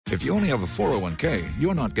If you only have a 401k,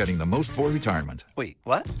 you're not getting the most for retirement. Wait,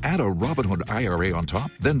 what? Add a Robinhood IRA on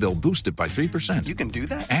top, then they'll boost it by 3%. You can do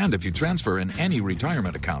that? And if you transfer in any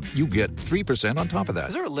retirement account, you get 3% on top of that.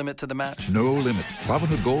 Is there a limit to the match? No limit.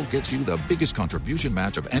 Robinhood Gold gets you the biggest contribution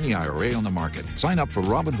match of any IRA on the market. Sign up for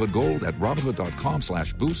Robinhood Gold at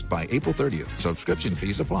Robinhood.com/boost by April 30th. Subscription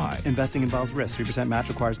fees apply. Investing involves risk. 3% match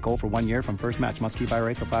requires gold for 1 year from first match. Must keep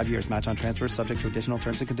IRA for 5 years. Match on transfers subject to additional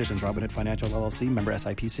terms and conditions. Robinhood Financial LLC, member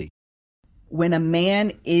SIPC. When a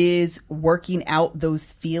man is working out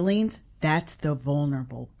those feelings, that's the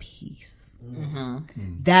vulnerable piece.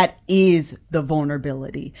 Mm-hmm. That is the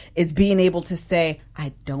vulnerability. It's being able to say,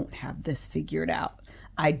 I don't have this figured out.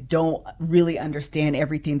 I don't really understand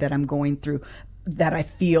everything that I'm going through, that I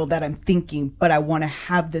feel, that I'm thinking, but I want to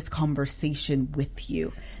have this conversation with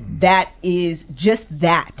you. Mm-hmm. That is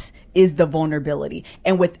the vulnerability.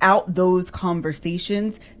 And without those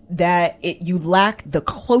conversations, you lack the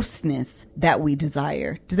closeness that we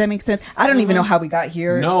desire. Does that make sense? I don't even know how we got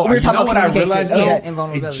here. No, we were talking about what I realized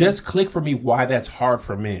though? It just clicked for me why that's hard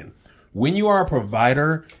for men. When you are a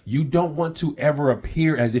provider, you don't want to ever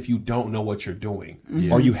appear as if you don't know what you're doing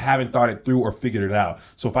or you haven't thought it through or figured it out.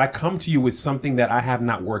 So if I come to you with something that I have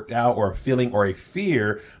not worked out or a feeling or a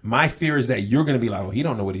fear, my fear is that you're going to be like, well, he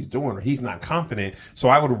don't know what he's doing or he's not confident. So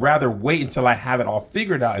I would rather wait until I have it all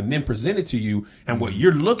figured out and then present it to you. And what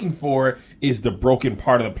you're looking for is the broken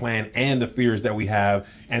part of the plan and the fears that we have.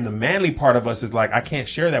 And the manly part of us is like, I can't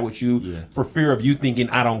share that with you for fear of you thinking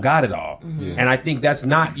I don't got it all. Mm-hmm. And I think that's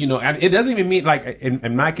not, it doesn't even mean like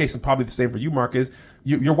in my case, it's probably the same for you, Marcus.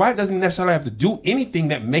 Your wife doesn't necessarily have to do anything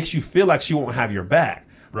that makes you feel like she won't have your back.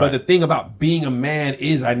 Right. But the thing about being a man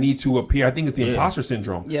is I need to appear. I think it's the imposter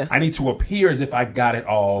syndrome. Yes. I need to appear as if I got it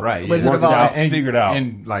all worked out, figured out.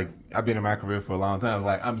 And like I've been in my career for a long time.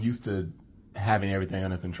 Like I'm used to having everything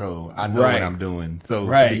under control. I know what I'm doing. So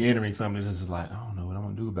to be entering something that's just like, I don't know what I'm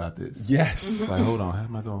going to do about this. Yes. It's like, hold on, how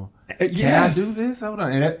am I going? Can I do this? Hold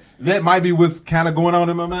on. And that might be what's kind of going on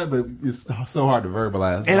in my mind, but it's so hard to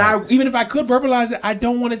verbalize. And even if I could verbalize it, I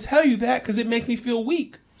don't want to tell you that because it makes me feel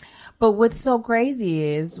weak. But what's so crazy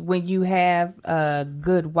is when you have a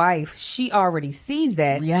good wife, she already sees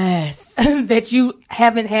that. Yes. That you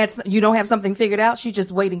don't have something figured out. She's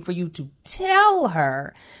just waiting for you to tell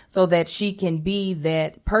her so that she can be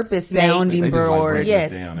that purpose sounding board.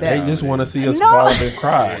 Yes. They just want to see us fall and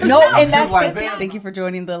cry. No, and that's the thing. Thank you for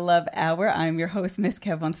joining the Love Hour. I'm your host, Miss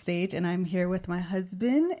Kev on Stage, and I'm here with my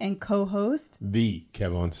husband and co-host, The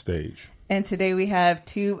Kev on Stage. And today we have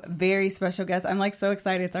two very special guests. I'm like so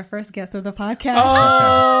excited. It's our first guest of the podcast.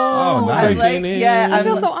 Oh, nice. I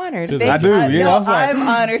feel so honored. I do. I'm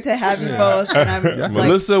honored to have you both. And I'm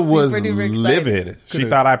Melissa was livid. She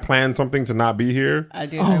thought I planned something to not be here. I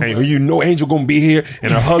do. And Angel gonna be here,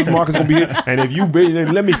 and her husband Marcus gonna be here. And if you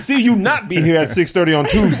let me see you not be here at 6:30 on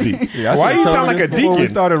Tuesday. Why you sound like a deacon? We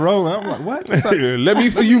started rolling. I'm like, what? Let me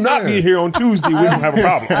see you not be here on Tuesday. We don't have a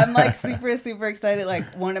problem. I'm like super, super excited.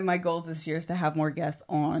 Like one of my goals is year is to have more guests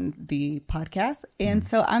on the podcast, and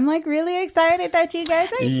so I'm like really excited that you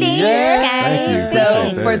guys are here. Thank you.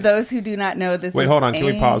 So for those who do not know, this wait, is hold on. Can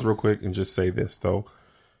we pause real quick and just say this though?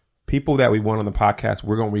 People that we want on the podcast,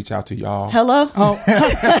 we're gonna reach out to y'all. Hello,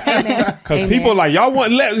 because people like y'all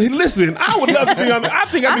want. Listen, I would love to be on. I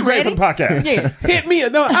think I'd be great for the podcast. Yeah. Hit me.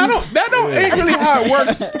 No, I don't. That don't ain't really how it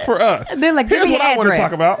works for us. Then like, here's what I want to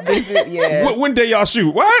talk about. When day y'all shoot?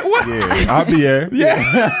 What? Yeah, I'll be here.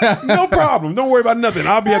 Yeah, no problem. Don't worry about nothing.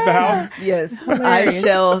 I'll be at the house. Yes, I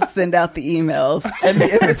shall send out the emails and the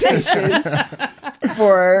invitations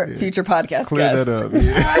for future podcast Clear guests. that up.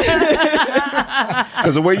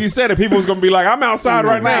 Because the way you said it, people was gonna be like, "I'm outside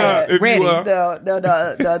right now." Ready?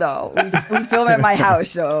 No. We film at my house,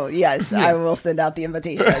 so yes, I will send out the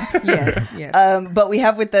invitations. Yes. But we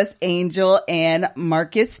have with us Angel and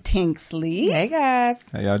Marcus Tanksley. Hey guys,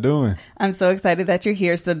 how y'all doing? I'm so excited that you're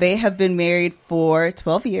here. So they have been married for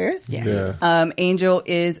 12 years. Yes. Yeah. Angel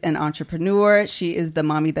is an entrepreneur. She is the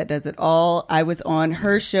mommy that does it all. I was on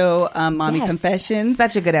her show, Mommy Confessions.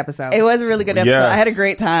 Such a good episode. It was a really good episode. Yes. I had a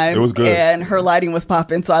great time. It was good. And her lighting was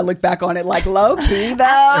popping, so I look back on it like low key though.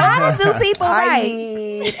 How to do people I right?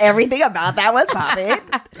 mean, everything about that was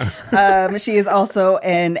popping. She is also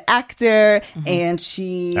an actor, and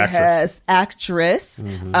she has actress.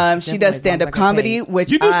 She does stand-up comedy,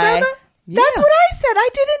 which you do stand-up? That's what I said. I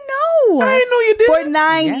didn't know. I didn't know you did. For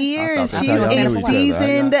 9 years, she's a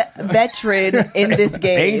seasoned veteran in this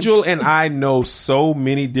game. Angel and I know so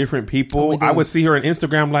many different people. I would see her on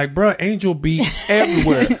Instagram like, bruh, Angel be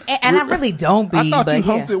everywhere. And I really don't be. I thought but you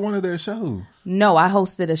hosted one of their shows. No, I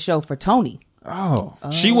hosted a show for Tony. Oh.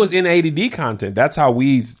 She was in ADD content. That's how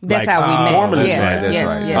we That's how we met. formally Yes, met. That's yes,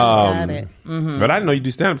 right. yes. Got it. But I didn't know you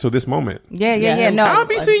do stand up till this moment. Yeah. No, I'll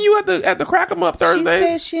be seeing you at the Crack 'em Up She Thursdays.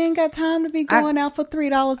 said she ain't got time to be going out for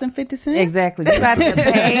 $3.50. exactly. You got to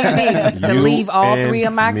pay me to You leave all and 3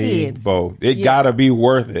 of my me kids. both. It gotta be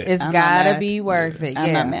worth it. It's I'm not gotta mad. be worth it.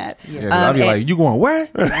 I'm not mad. Yeah, 'cause I'll be like, you going where?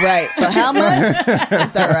 Right. For how much?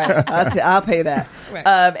 It's all right. I'll pay that. Right.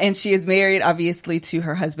 And she is married, obviously, to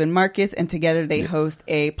her husband, Marcus, and together they host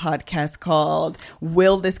a podcast called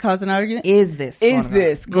Will This Cause an Argument? Is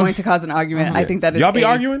this going to cause an argument? I think that is Y'all be a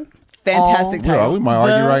arguing? fantastic Yeah, title. we might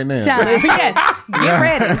argue right now. Yes. Get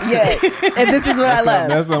ready. Yeah. And this is what I love.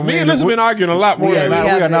 That's what Me and Lisa been arguing a lot more we than are that. not, we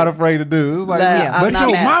we are have not been. afraid to do. It's like, Nah, I'm but not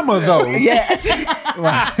your mad. mama though. Yes.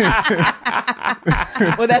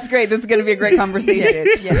 Well, that's great. This is going to be a great conversation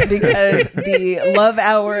because the Love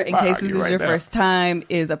Hour, in case this is your first time,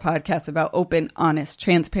 is a podcast about open, honest,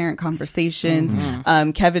 transparent conversations.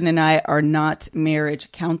 Kevin and I are not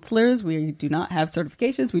marriage counselors. We do not have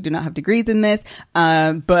certifications. We do not have degrees in this,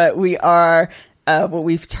 but we are what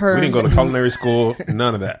we've termed. We didn't go to culinary school.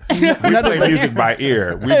 None of that. We play music by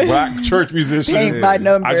ear. We black church musicians. Paint by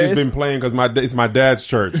numbers. I just been playing because it's my dad's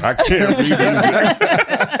church. I can't read music.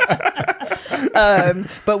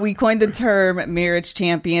 But we coined the term marriage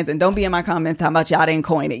champions, and don't be in my comments talking about y'all didn't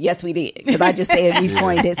coin it. Yes, we did, because I just said we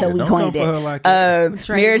coined it, so we don't coined come for her it. like that.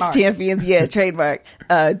 Marriage champions, trademark.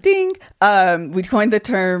 Ding. We coined the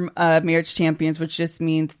term marriage champions, which just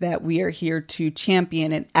means that we are here to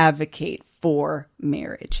champion and advocate for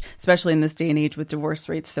marriage, especially in this day and age with divorce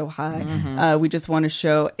rates so high. We just want to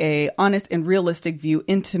show a honest and realistic view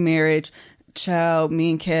into marriage. Child,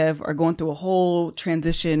 me and Kev are going through a whole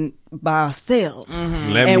transition by ourselves,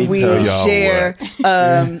 and we share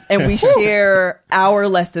and we share our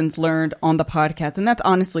lessons learned on the podcast, and that's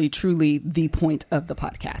honestly truly the point of the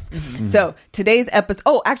podcast. So today's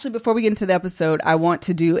episode, actually before we get into the episode, I want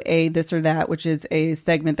to do a this or that, which is a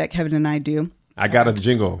segment that Kevin and I do. I got a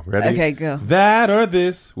jingle. Ready? Okay, go. That or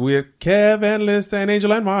this with Kevin, Liz, and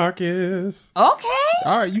Angel and Marcus. Okay.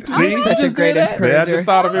 All right, you See? can Such a great encourager. Yeah, I just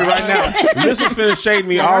thought of it right now. Liz was finished shading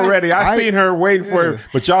me already. I seen her waiting for it,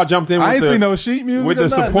 but y'all jumped in with I ain't seen no sheet music with the or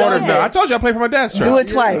nothing. supportive. No. I told you I play for my dad's church. Do it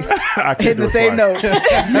twice. I can't Hit do the it same twice.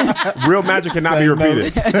 notes. Real magic cannot be Same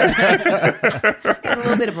repeated. A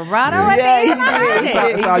little bit of vibrato right there. Yeah,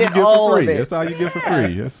 That's all you did get all for of free. it. That's all you get for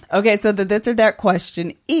free. Yes. Okay, so the this or that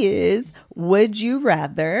question is, would you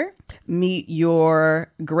rather meet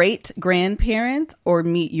your great grandparents or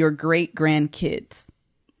meet your great grandkids?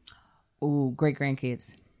 Ooh, great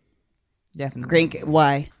grandkids. Definitely.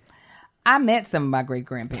 Why? I met some of my great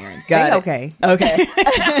grandparents. Got They it. okay.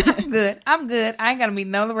 Okay. I'm good. I ain't gonna meet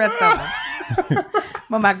none of the rest of them.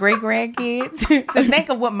 But my great grandkids to think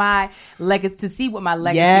of what my legacy, to see what my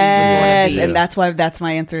legacy Yes, would be. and that's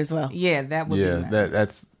my answer as well. Yeah, that would Yeah, be mine.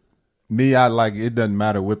 that's me. I like it. Doesn't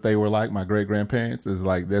matter what they were like. My great grandparents is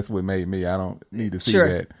like that's what made me. I don't need to see Sure.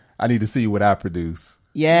 that. I need to see what I produce.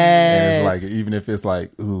 Yes. And it's like even if it's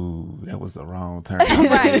like, ooh, that was the wrong turn.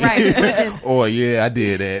 right. Or yeah, I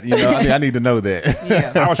did that. You know, I need to know that.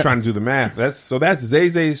 Yeah. I was trying to do the math. That's Zay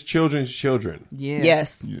Zay's children's children. Yeah.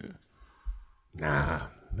 Yes. Nah,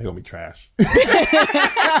 they're gonna be trash.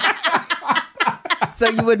 So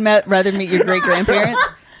you would rather meet your great grandparents?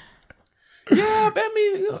 Yeah, but I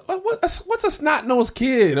mean, what's a snot nosed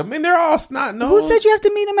kid? I mean, they're all snot nosed. Who said you have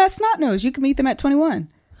to meet them at Snotnose? You can meet them at 21.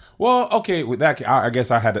 Well, okay, with that, I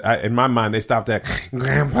guess I had to, in my mind, they stopped at,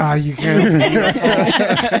 Grandpa, you can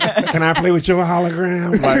can I play with your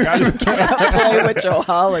hologram? Like, I just Play with your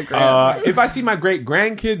hologram. if I see my great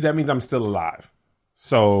grandkids, that means I'm still alive.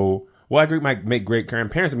 So, I make great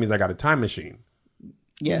grandparents, it means I got a time machine.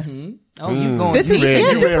 Yes. Oh, you going? This is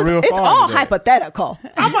read real it's far all into that. hypothetical,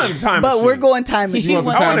 I'm on a time but machine. we're going time machine. You want the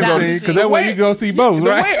want time the time machine because machine. that way you go see both, The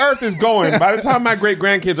right? way Earth is going, by the time my great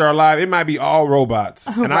grandkids are alive, it might be all robots,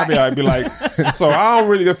 and I'd be like, so I don't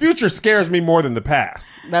really. The future scares me more than the past.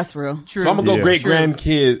 That's real. So I'm gonna go Yeah. great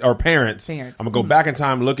grandkid or parents. I'm Parents. gonna go back in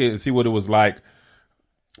time, look at it, and see what it was like.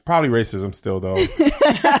 Probably racism still though. It's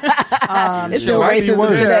still Might be racism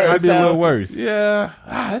worse. today. Might be a so- little worse. Yeah,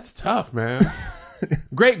 that's tough, man.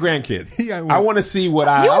 Great grandkids. Yeah, I want to see what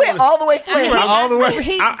I. You I went wanna- all the way through. all the way.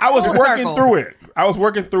 I was Full working circle. through it. I was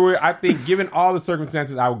working through it. I think, given all the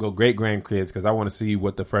circumstances, I would go great grandkids because I want to see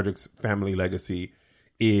what the Fredericks family legacy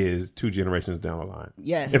is 2 generations down the line.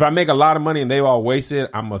 Yes. If I make a lot of money and they all waste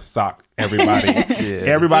it, I'm gonna sock everybody.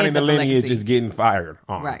 Everybody in the The lineage legacy. is getting fired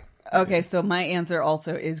on. Right. Okay, so my answer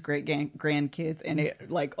also is great grandkids, and it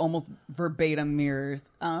like almost verbatim mirrors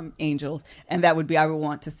Angel's, and that would be I would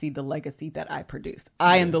want to see the legacy that I produce.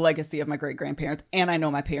 I am the legacy of my great grandparents, and I know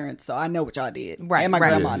my parents, so I know what y'all did, Right, and my right.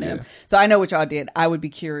 grandma and them, so I know what y'all did. I would be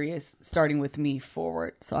curious, starting with me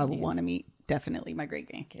forward, so I would want to meet definitely my great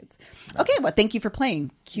grandkids. Okay, well, thank you for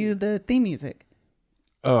playing. Cue the theme music.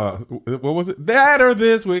 What was it? That or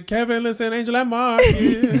this with Kevin, Listen, Angel, and Marcus.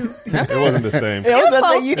 It wasn't the same. It was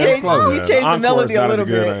close. You changed the Encore's melody a not little as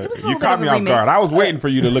good. bit. was a You little caught bit me of a off guard. remix. I was waiting for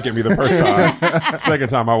you to look at me the first time. Second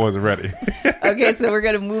time, I wasn't ready. Okay, so we're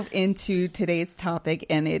going to move into today's topic,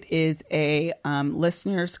 and it is a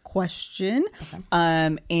listener's question.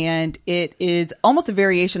 And it is almost a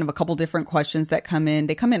variation of a couple different questions that come in.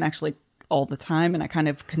 They come in actually all the time, and I kind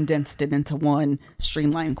of condensed it into one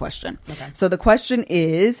streamlined question. Okay. So the question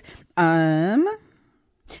is, how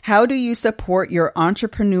do you support your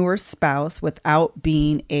entrepreneur spouse without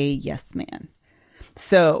being a yes man?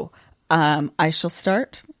 So I shall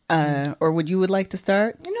start. Or would you like to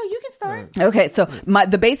start? You know, you can start. Okay, so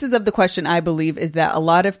the basis of the question, I believe, is that a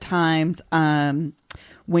lot of times when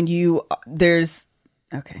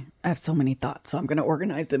okay, I have so many thoughts, so I'm going to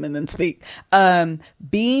organize them and then speak.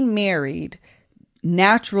 Being married,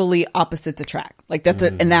 naturally opposites attract. Like that's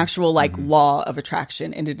an actual like law of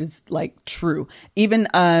attraction, and it is like true. Even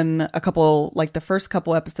a couple, like the first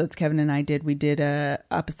couple episodes Kevin and I did, we did a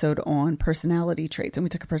episode on personality traits, and we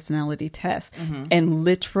took a personality test, and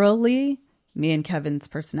literally me and Kevin's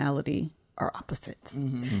personality are opposites.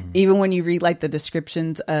 Even when you read like the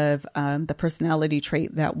descriptions of the personality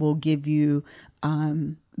trait that will give you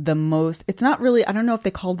the most, it's not really, I don't know if they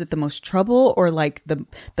called it the most trouble or like the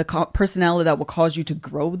personality that will cause you to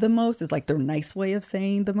grow the most is like their nice way of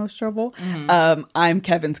saying the most trouble. I'm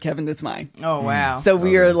Kevin's, Kevin is mine. Oh, wow. So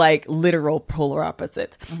we are like literal polar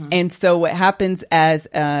opposites. And so what happens as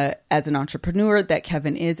an entrepreneur that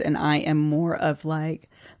Kevin is, and I am more of like,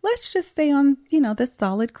 let's just stay on, this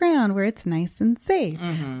solid ground where it's nice and safe.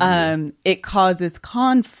 It causes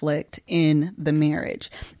conflict in the marriage.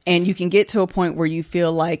 And you can get to a point where you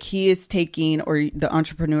feel like he is taking, or the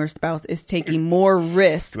entrepreneur spouse is taking more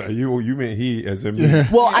risk. Now, you meant he as in me.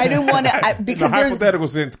 Well, I didn't want to, In because the there's, hypothetical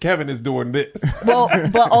sense, Kevin is doing this. well,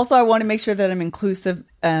 but also I want to make sure that I'm inclusive,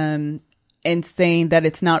 and saying that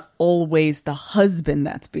it's not always the husband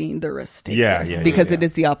that's being the risk taker. Because it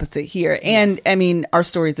is the opposite here. And I mean, our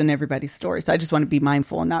story isn't everybody's story. So I just want to be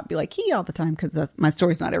mindful and not be like he all the time, because my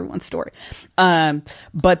story is not everyone's story.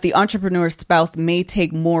 But the entrepreneur spouse may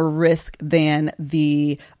take more risk than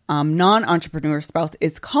the non-entrepreneur spouse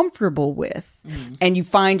is comfortable with. And you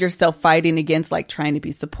find yourself fighting against like trying to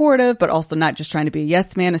be supportive, but also not just trying to be a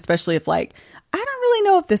yes man, especially if like, I don't really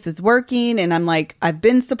know if this is working. And I'm like, I've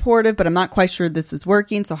been supportive, but I'm not quite sure this is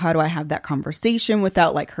working. So how do I have that conversation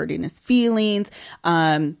without like hurting his feelings?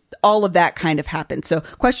 All of that kind of happens. So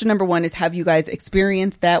question number one is, have you guys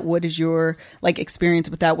experienced that? What is your like experience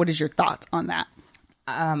with that? What is your thoughts on that?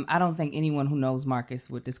 I don't think anyone who knows Marcus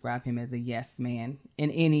would describe him as a yes man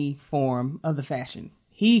in any form of the fashion.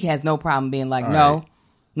 He has no problem being like, no,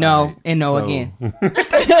 and no again.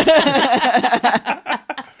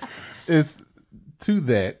 It's to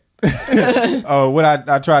that. What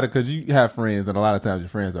I try to, because you have friends, and a lot of times your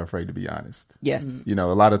friends are afraid to be honest. Yes. A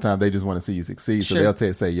lot of times they just want to see you succeed. So Sure.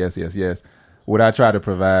 they'll say yes, yes, yes. What I try to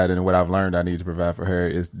provide and what I've learned I need to provide for her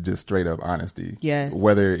is just straight up honesty. Yes.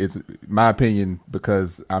 Whether it's my opinion,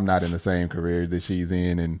 because I'm not in the same career that she's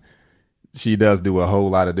in, and she does do a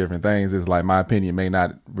whole lot of different things. It's like my opinion may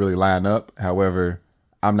not really line up. However,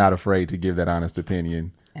 I'm not afraid to give that honest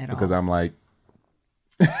opinion because I'm like,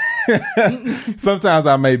 sometimes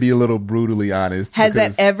I may be a little brutally honest. Has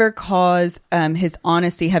that ever caused his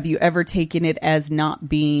honesty? Have you ever taken it as not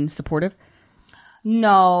being supportive?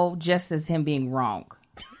 No, just as him being wrong.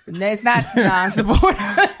 It's not non-supportive.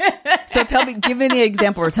 So give me an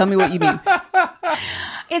example, or tell me what you mean.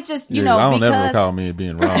 It's just, I don't ever call me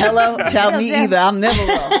being wrong. Hello, child, me either. I'm never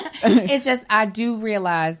wrong. It's just, I do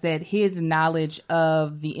realize that his knowledge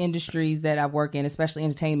of the industries that I work in, especially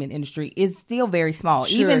entertainment industry, is still very small.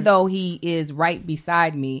 Sure. Even though he is right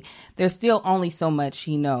beside me, there's still only so much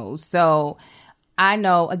he knows. So I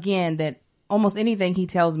know, again, that almost anything he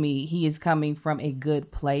tells me, he is coming from a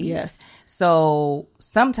good place. Yes. So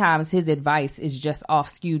sometimes his advice is just off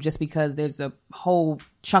skew just because there's a whole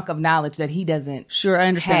chunk of knowledge that he doesn't Sure, I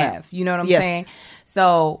understand have. that. You know what I'm Yes. saying?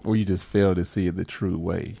 So, Or you just fail to see it the true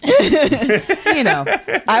way.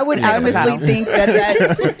 I would honestly think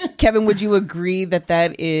that's Kevin, would you agree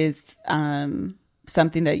that is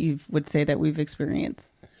something that you would say that we've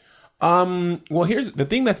experienced? Well, here's the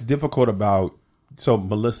thing that's difficult about. So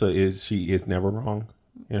Melissa is never wrong.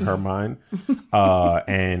 in her mind.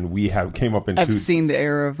 And we have came up in I've seen the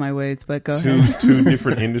error of my ways, but go two ahead.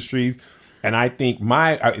 different industries. And I think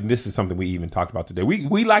this is something we even talked about today.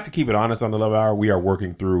 We like to keep it honest on the Love Hour. We are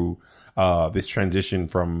working through this transition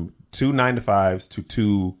from 2 9-to-5s to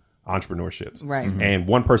 2 entrepreneurships. Right. And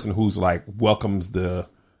one person who's like welcomes the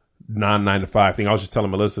non-9-to-5 thing. I was just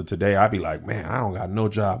telling Melissa today, I'd be like, man, I don't got no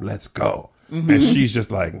job. Let's go. And she's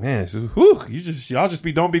just like, man, y'all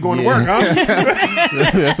don't be going to work, huh?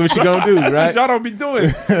 That's what you gonna do, That's right? what y'all don't be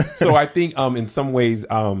doing. So I think in some ways,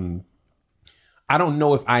 I don't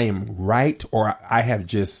know if I am right or I have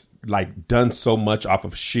just like done so much off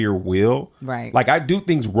of sheer will. Right. Like I do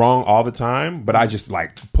things wrong all the time, but I just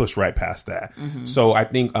like push right past that. So I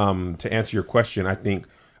think to answer your question, I think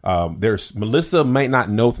Melissa might not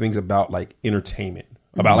know things about like entertainment,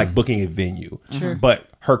 about like booking a venue, but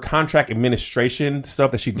her contract administration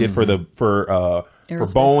stuff that she did for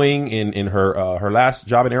Boeing in her last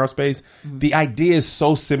job in aerospace, the idea is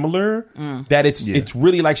so similar that it's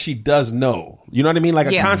really like she does know. You know what I mean? Like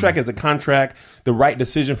a contract is a contract. The right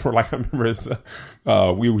decision for like I remember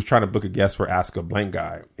we were trying to book a guest for Ask a Blank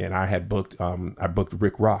Guy, and I had booked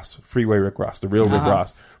Rick Ross, Freeway Rick Ross, the real Rick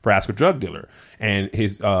Ross for Ask a Drug Dealer, and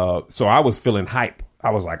his so I was feeling hype. I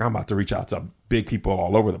was like, I'm about to reach out to big people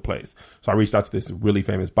all over the place. So I reached out to this really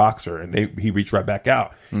famous boxer, and he reached right back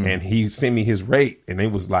out, and he sent me his rate, and it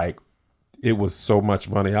was so much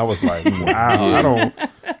money. I was like, wow, I don't.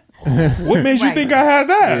 What made you think I had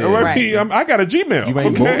that? Yeah. I got a Gmail. You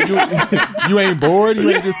ain't bored. You ain't bored. You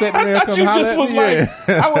ain't just sitting there. I thought you just was like,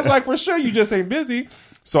 I was like, for sure, you just ain't busy.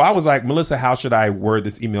 So I was like, Melissa, how should I word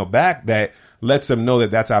this email back that lets them know that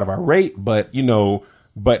that's out of our rate, but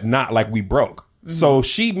but not like we broke. So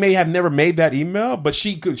she may have never made that email, but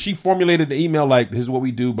she formulated the email like, this is what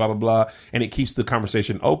we do, blah, blah, blah. And it keeps the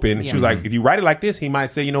conversation open. And she was like, if you write it like this, he might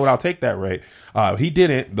say, you know what, I'll take that rate. He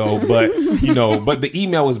didn't though, but but the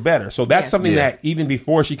email was better. So that's something that even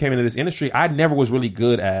before she came into this industry, I never was really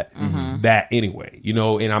good at that anyway,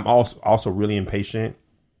 and I'm also really impatient,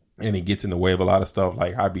 and it gets in the way of a lot of stuff.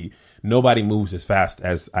 Like nobody moves as fast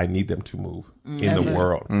as I need them to move in the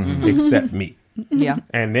world, except me. Yeah.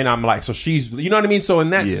 And then I'm like, so she's, you know what I mean? So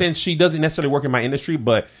in that sense, she doesn't necessarily work in my industry,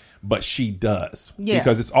 but she does. Yeah.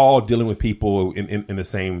 Because it's all dealing with people in the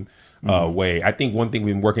same way. I think one thing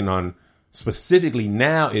we've been working on specifically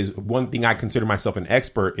now is one thing I consider myself an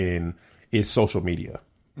expert in is social media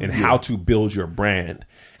and how to build your brand.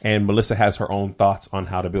 And Melissa has her own thoughts on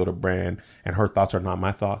how to build a brand, and her thoughts are not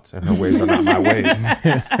my thoughts, and her ways are not my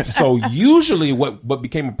ways. So usually what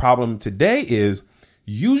became a problem today is,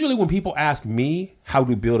 usually when people ask me how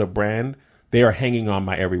to build a brand, they are hanging on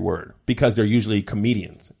my every word because they're usually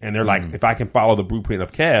comedians. And they're like, if I can follow the blueprint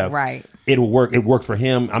of Kev, it'll work. It worked for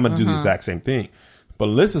him. I'm going to do the exact same thing. But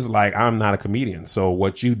Alyssa's like, I'm not a comedian. So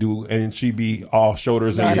what you do, and she be all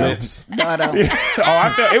shoulders and lips. I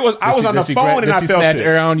was on the phone and I felt snatch it.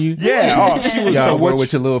 air on you? Yeah. She was so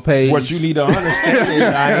with your little page. What you need to understand is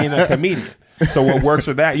I ain't a comedian. So what works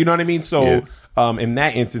for that? You know what I mean? So in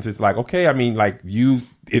that instance, it's like, okay, I mean, like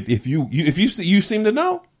if you seem to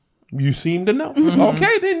know, you seem to know.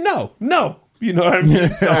 Okay, then no. You know what I mean?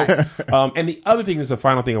 So, and the other thing is the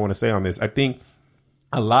final thing I want to say on this. I think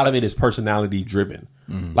a lot of it is personality driven.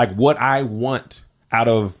 Like what I want out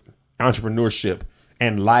of entrepreneurship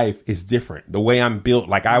and life is different. The way I'm built,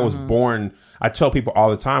 like I was born, I tell people all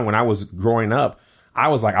the time when I was growing up, I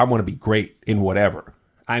was like, I want to be great in whatever.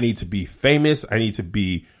 I need to be famous. I need to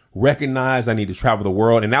be recognized. I need to travel the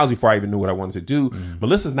world. And that was before I even knew what I wanted to do.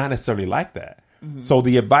 Melissa's not necessarily like that. So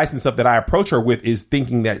the advice and stuff that I approach her with is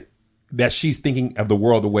thinking that she's thinking of the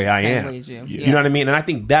world the way I am. You know what I mean? And I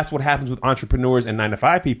think that's what happens with entrepreneurs and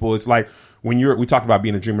 9-to-5 people. It's like when we talked about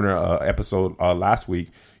being a dreamer episode last week,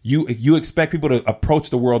 you expect people to approach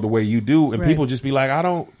the world the way you do, and people just be like,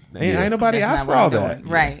 ain't nobody asked for all that.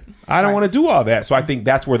 Right. I don't want to do all that. So I think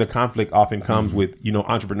that's where the conflict often comes with,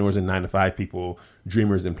 entrepreneurs and 9-to-5 people,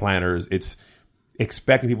 dreamers and planners. It's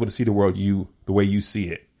expecting people to see the world the way you see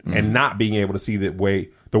it, and not being able to see the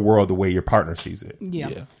world the way your partner sees it.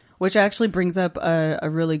 Yeah. Which actually brings up a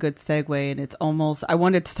really good segue. And it's almost, I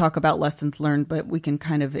wanted to talk about lessons learned, but we can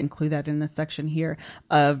kind of include that in this section here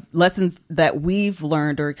of lessons that we've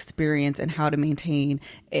learned or experienced and how to maintain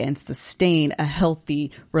and sustain a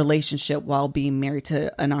healthy relationship while being married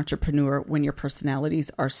to an entrepreneur when your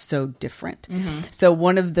personalities are so different. So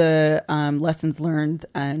one of the lessons learned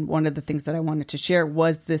and one of the things that I wanted to share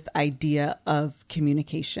was this idea of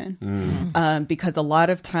communication. Because a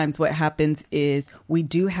lot of times what happens is we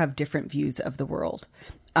do have different views of the world.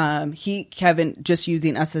 Kevin, just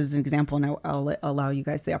using us as an example, and I'll allow you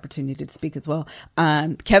guys the opportunity to speak as well.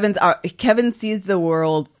 Kevin sees the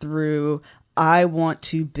world through, I want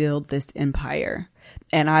to build this empire.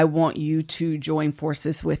 And I want you to join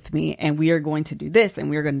forces with me. And we are going to do this, and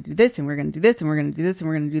we're going to do this, and we're going to do this, and we're going to do this, and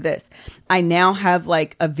we're going to do this. I now have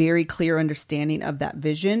like a very clear understanding of that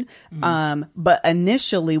vision. But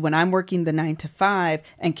initially, when I'm working the 9 to 5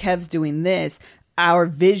 and Kev's doing this, our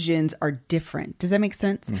visions are different. Does that make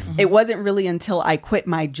sense? It wasn't really until I quit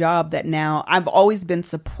my job that now I've always been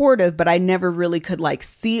supportive, but I never really could like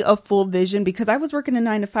see a full vision because I was working a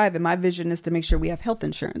 9 to 5 and my vision is to make sure we have health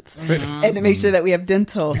insurance and to make sure that we have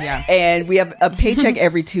dental and we have a paycheck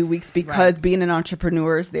every 2 weeks because being an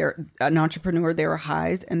entrepreneur, there are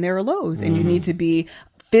highs and there are lows and you need to be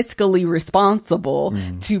fiscally responsible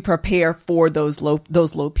to prepare for those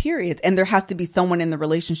low periods. And there has to be someone in the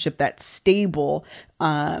relationship that's stable.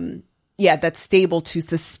 That's stable to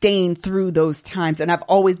sustain through those times. And I've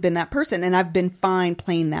always been that person and I've been fine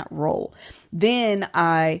playing that role. Then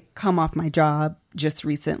I come off my job just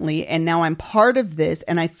recently and now I'm part of this.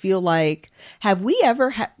 And I feel like, have we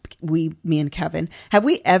ever had, me and Kevin, have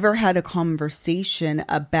we ever had a conversation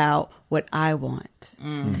about what I want?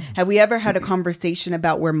 Have we ever had a conversation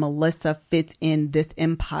about where Melissa fits in this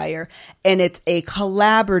empire? And it's a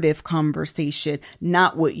collaborative conversation,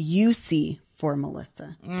 not what you see for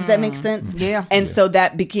Melissa. Does that make sense? Yeah. And so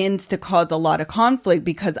that begins to cause a lot of conflict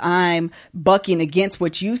because I'm bucking against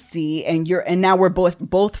what you see and now we're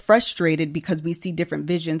both frustrated because we see different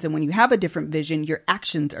visions. And when you have a different vision, your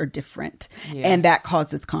actions are different and that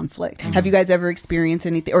causes conflict. Have you guys ever experienced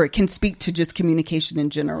anything or can speak to just communication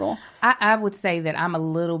in general? I would say that I'm a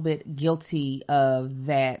little bit guilty of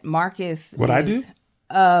that. Marcus I do?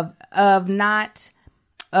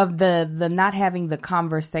 Of not having the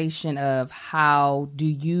conversation of how do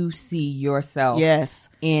you see yourself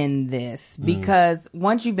in this? Because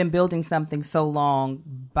once you've been building something so long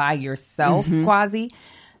by yourself, quasi,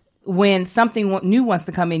 when something new wants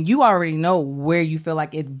to come in, you already know where you feel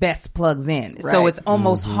like it best plugs in. Right. So it's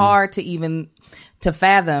almost hard to even to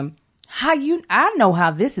fathom I know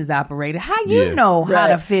how this is operated. How you know how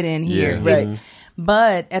to fit in here. Right.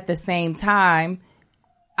 But at the same time,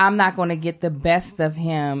 I'm not going to get the best of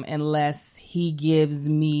him unless he gives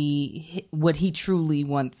me what he truly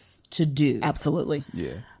wants to do. Absolutely.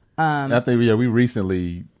 Yeah. I think, we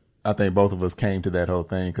recently, I think both of us came to that whole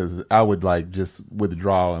thing because I would like just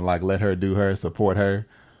withdraw and like let her do her, support her.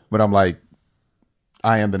 But I'm like,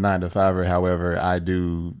 I am the 9 to 5er. However,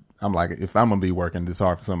 I'm like, if I'm going to be working this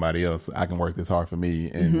hard for somebody else, I can work this hard for me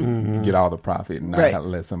and get all the profit and not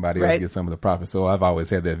let somebody else get some of the profit. So I've always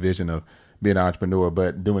had that vision of being an entrepreneur,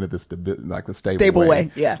 but doing it the stable way.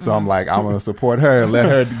 Yeah. So I'm like, I'm going to support her and let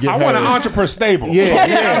her get I want an entrepreneur stable.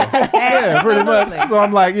 Yeah, pretty much. So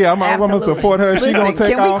I'm like, I'm going to support her. She's going to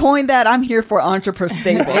take off. Can we coin that? I'm here for entrepreneur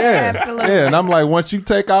stable. Absolutely. Yeah, and I'm like, once you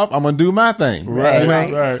take off, I'm going to do my thing.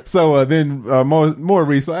 Right. So then more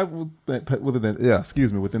recently,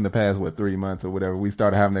 within the past, 3 months or whatever, we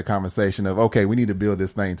started having that conversation of, okay, we need to build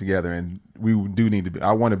this thing together. And we do need to be,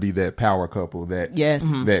 I want to be that power couple,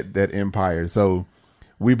 that empire. So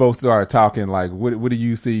we both started talking like, what do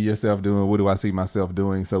you see yourself doing? What do I see myself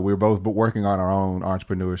doing? So we're both working on our own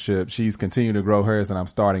entrepreneurship. She's continuing to grow hers and I'm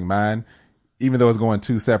starting mine. Even though it's going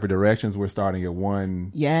 2 separate directions, we're starting at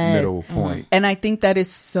one middle point. And I think that is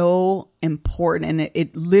so important. And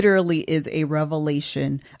it literally is a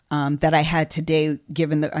revelation that I had today,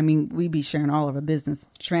 given we be sharing all of our business,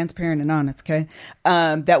 transparent and honest, okay?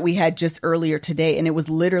 That we had just earlier today. And it was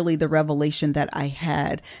literally the revelation that I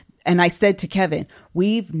had. And I said to Kevin,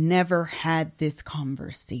 we've never had this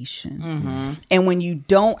conversation. And when you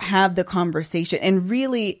don't have the conversation, and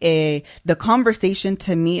really the conversation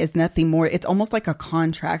to me is nothing more. It's almost like a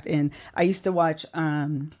contract. And I used to watch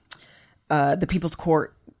The People's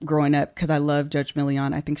Court growing up because I love Judge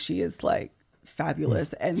Millian. I think she is like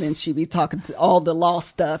fabulous. And then she be talking to all the law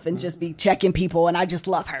stuff and just be checking people. And I just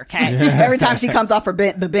love her. Okay. Every time she comes off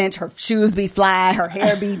the bench, her shoes be fly, her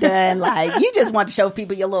hair be done. Like, you just want to show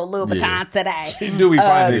people your little Louboutins today. She do be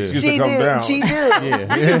finding excuse to come down. She do. You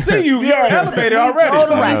can see you're elevated already.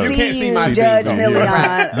 Totally You can't see my Judge shoes.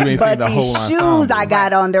 Millian. But these shoes I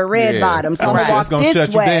got on the red bottom. So I'm going to walk this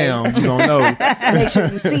shut way. You down. You don't know. Make sure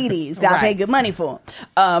you see these. I pay good money for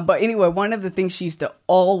them. But anyway, one of the things she used to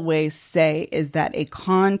always say is is that a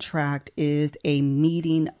contract is a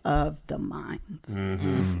meeting of the minds.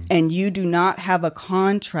 And you do not have a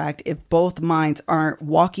contract if both minds aren't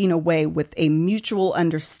walking away with a mutual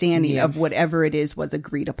understanding of whatever it is was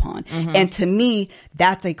agreed upon. And to me,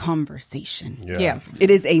 that's a conversation. It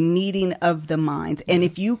is a meeting of the minds. And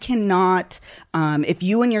if you cannot, if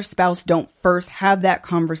you and your spouse don't first have that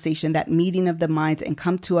conversation, that meeting of the minds, and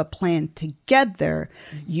come to a plan together,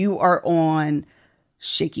 you are on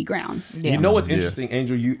shaky ground. You know what's interesting,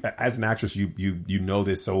 Angel? You, as an actress, you know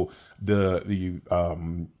this. So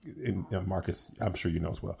Marcus, I'm sure you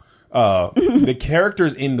know as well. The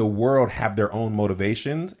characters in the world have their own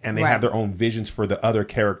motivations, and they have their own visions for the other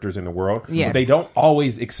characters in the world. But they don't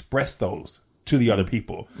always express those to the other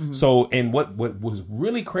people. So, and what was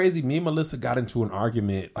really crazy, me and Melissa got into an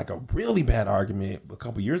argument, like a really bad argument a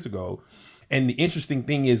couple years ago. And the interesting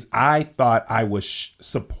thing is, I thought I was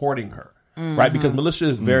supporting her, right? Because Melissa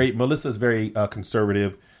is very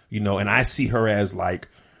conservative, you know, and I see her as like,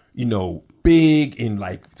 you know, big in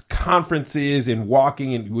like conferences and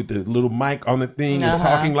walking and with the little mic on the thing and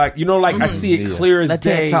talking like, you know, like I see it clear as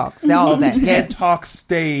day. TED Talks, all that. TED Talk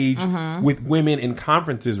stage with women in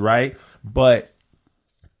conferences, right? But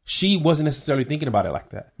she wasn't necessarily thinking about it like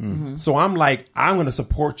that. So I'm like, I'm going to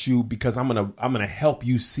support you because I'm going to help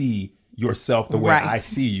you see yourself the way I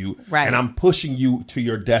see you, and I'm pushing you to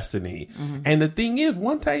your destiny. And the thing is,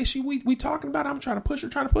 one day we talking about it, I'm trying to push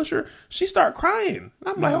her, she started crying, and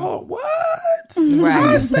I'm like, oh, what?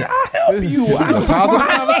 I said, I help you, I'm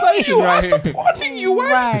supporting you,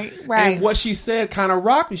 right. And what she said kind of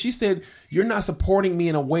rocked me. She said, you're not supporting me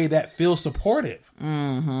in a way that feels supportive.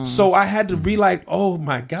 So I had to be like, oh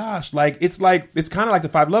my gosh, it's kind of like the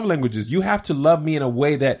 5 love languages. You have to love me in a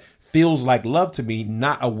way that feels like love to me,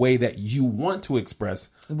 not a way that you want to express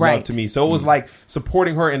love to me. So it was like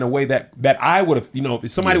supporting her in a way that I would have, you know, if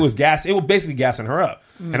somebody was it was basically gassing her up.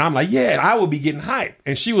 And I'm like, yeah, and I would be getting hyped.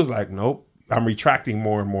 And she was like, nope, I'm retracting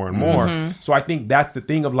more and more and more. So I think that's the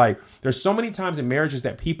thing of like, there's so many times in marriages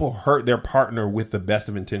that people hurt their partner with the best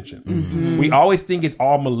of intention. We always think it's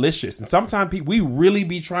all malicious. And sometimes we really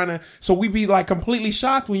be trying to, so we be like completely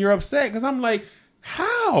shocked when you're upset. Cause I'm like,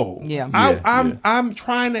 how? I'm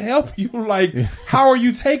trying to help you. Like, how are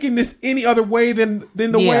you taking this any other way than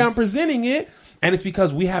the way I'm presenting it? And it's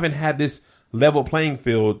because we haven't had this level playing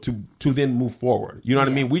field to then move forward. You know what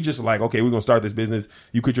I mean? We just like, okay, we're going to start this business.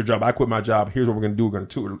 You quit your job. I quit my job. Here's what we're going to do. We're going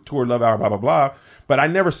to tour Love Hour, blah, blah, blah. But I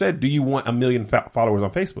never said, do you want 1 million followers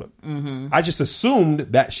on Facebook? I just assumed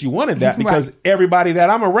that she wanted that because everybody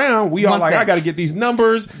that I'm around, we all like, I got to get these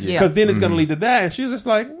numbers because then it's going to lead to that. And she's just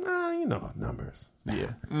like, nah, you know, numbers.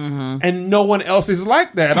 And no one else is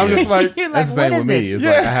like that. I'm just like, that's the same with me. It's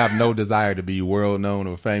like I have no desire to be world known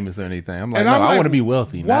or famous or anything. I'm like, I want to be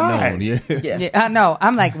wealthy, not known. I know.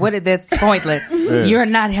 I'm like, that's pointless. You're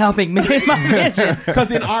not helping me in my vision.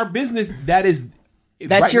 Because in our business, that's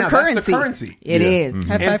your currency. That's the currency. It is.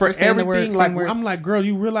 And for everything, like I'm like, girl,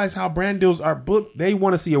 you realize how brand deals are booked? They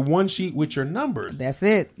want to see a one sheet with your numbers. That's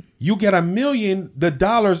it. You get $1 million, the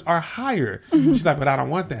dollars are higher. She's like, but I don't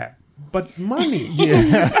want that. But money.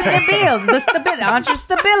 The bills, the stability,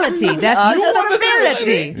 entrestability. That's the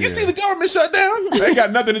stability. You see the government shut down? They ain't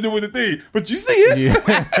got nothing to do with the thing. But you see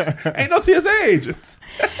it. Ain't no TSA agents.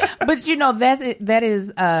 But you know, that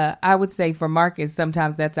is I would say for Marcus,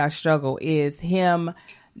 sometimes that's our struggle, is him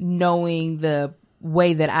knowing the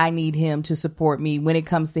way that I need him to support me when it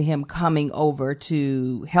comes to him coming over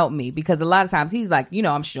to help me. Because a lot of times he's like, you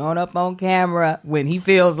know, I'm showing up on camera when he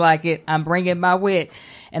feels like it. I'm bringing my wit.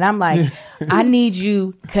 And I'm like, I need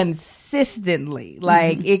you consistently.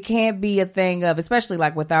 Like, it can't be a thing of, especially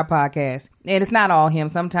like with our podcast. And it's not all him.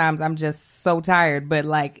 Sometimes I'm just so tired. But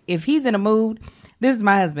like, if he's in a mood, this is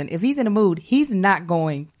my husband. If he's in a mood, he's not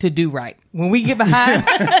going to do right. When we get behind...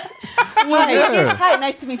 Hi,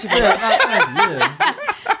 nice to meet you. When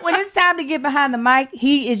it's time to get behind the mic,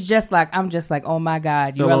 he is just like, I'm just like, oh my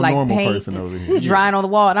God, you are like paint drying on the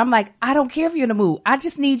wall. And I'm like, I don't care if you're in a mood. I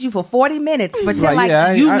just need you for 40 minutes to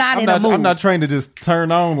pretend you're not in a mood. I'm not trained to just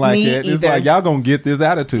turn on like that. It's like, y'all gonna get this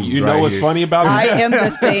attitude. You know what's funny about me? I am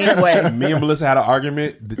the same way. Me and Melissa had an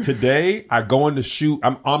argument. Today, I go in the shoot.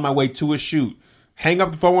 I'm on my way to a shoot. Hang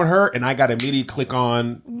up the phone with her, and I got to immediately click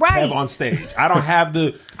on Kev on stage. I don't have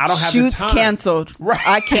the Shoots the time. Canceled. Right.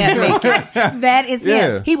 I can't make it. That is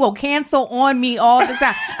him. He will cancel on me all the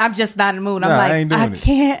time. I'm just not in the mood. I'm like, I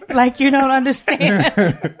can't. Like, you don't understand.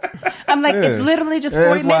 I'm like, it's literally just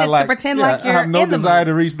 40 minutes to pretend like you're in the mood. I have no desire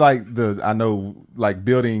to reach I know like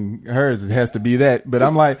building hers has to be that, but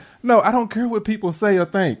I'm like, no, I don't care what people say or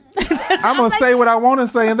think. I'm gonna say what I want to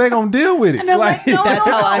say, and they're gonna deal with it. Like, no, that's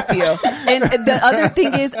how I feel. And the other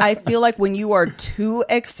thing is, I feel like when you are too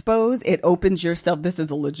exposed, it opens yourself. This is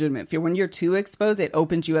a legitimate fear. When you're too exposed, it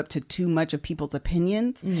opens you up to too much of people's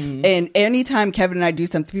opinions. Mm-hmm. And anytime Kevin and I do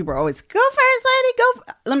something, people are always, go first, lady,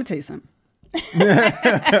 go. Let me tell you something.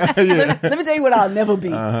 let me tell you what I'll never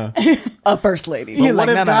be. A first lady. But what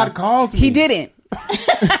if God calls me? He didn't.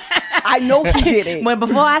 I know he didn't. When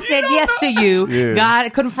before I said yes to you,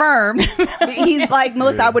 God confirmed. He's like,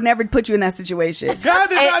 Melissa, I would never put you in that situation. God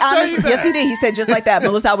did not tell you that. Yes, he did. He said just like that.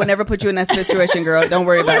 Melissa, I would never put you in that situation, girl. Don't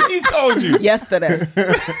worry about it. He told you. Yesterday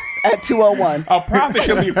at 2:01. A prophet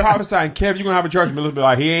could be prophesying, Kev, you're going to have a church. Melissa be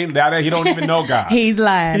like, he ain't that. He don't even know God. He's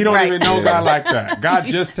lying. He don't even know God like that. God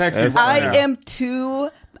just texted me.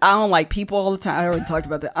 I don't like people all the time. I already talked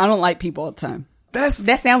about that. I don't like people all the time. That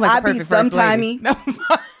sounds like the perfect first lady.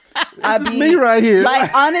 I be me right here.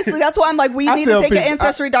 Like, honestly, that's why I'm like, we need to take an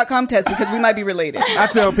Ancestry.com test because we might be related. I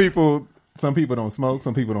tell people, some people don't smoke,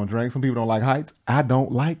 some people don't drink, some people don't like heights. I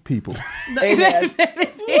don't like people.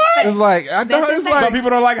 It's like, I don't, it's like, some people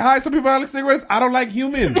don't like heights, some people don't like cigarettes. I don't like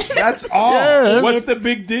humans. That's all. Yeah, what's the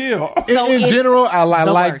big deal? In general, I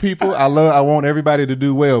like people. I want everybody to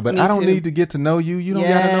do well, but I don't need to get to know you. You don't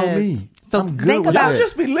got to know me. So I'm good think about y'all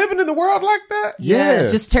just be living in the world like that. Yeah,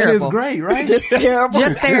 it's just terrible. It's great, right? Just terrible.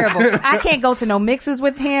 Just terrible. I can't go to no mixes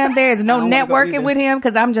with him. There is no networking with him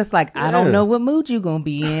because I'm just like, I don't know what mood you gonna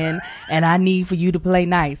be in, and I need for you to play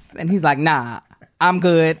nice. And he's like, nah, I'm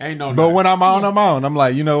good. Ain't no. But when I'm on, I'm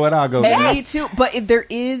like, you know what? I'll go. Me too. But there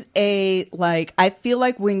is a like, I feel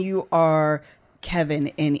like when you are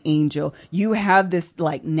Kevin and Angel, you have this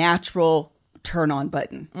like natural turn on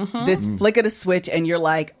button, this flick of the switch, and you're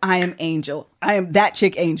like, I am Angel. I am that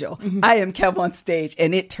chick Angel. I am Kev on stage,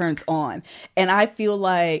 and it turns on. And I feel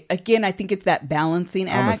like, again, I think it's that balancing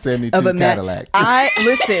act. I'm a 72 Cadillac.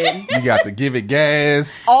 Listen. You got to give it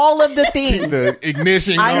gas. All of the things. The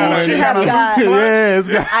ignition. I need to have got. Yes.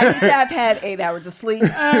 I need to have had 8 hours of sleep.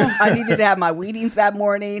 I needed to have my Wheaties that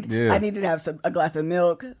morning. Yeah. I needed to have a glass of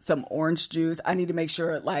milk, some orange juice. I need to make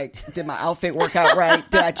sure, like, did my outfit work out right?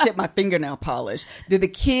 Did I chip my fingernail polish? Did the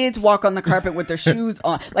kids walk on the carpet with their shoes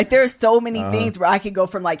on? Like, there are so many things where I could go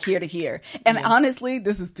from like here to here. And honestly,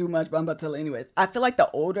 this is too much, but I'm about to tell you anyways. I feel like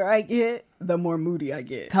the older I get, the more moody I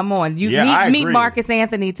get. Come on. You meet Marcus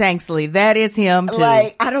Anthony Tanksley. That is him too.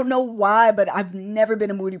 Like, I don't know why, but I've never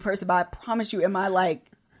been a moody person, but I promise you in my like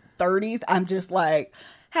 30s, I'm just like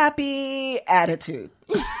happy attitude.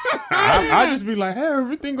 I just be like, hey,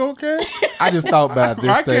 everything okay? I just thought about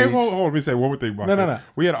this stage. Hold on, let me say one more thing about that. No.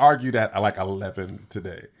 We had argued at like 11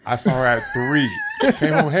 today. I saw her at 3.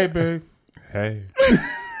 Came home, hey, babe. Hey.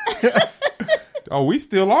 Oh, we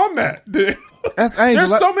still on that, dude. That's Angel.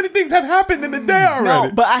 There's so many things have happened in the day already.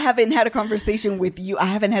 No, but I haven't had a conversation with you. I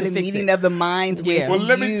haven't had a meeting of the minds with you. Well,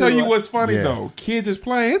 let me tell you what's funny, though. Kids is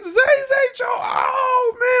playing. It's Zay Joe.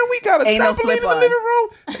 Oh, man, we got a trampoline in the living room.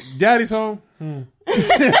 Daddy's home.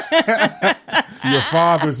 Your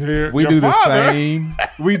father's here. We do the same.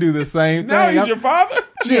 We do the same thing. Now he's your father?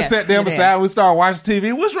 She just sat down beside. We start watching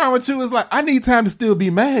TV. What's wrong with you? It's like, I need time to still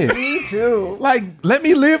be mad. Me too. Like, let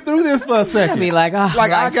me live through this for a second. I'd be like, oh,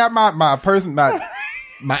 like I got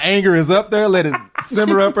my anger is up there. Let it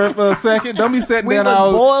simmer up there for a second. Don't be sitting down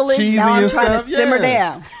all boiling, cheesy now I'm and trying stuff. To simmer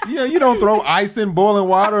down. Yeah, you don't throw ice in boiling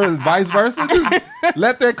water or vice versa. Just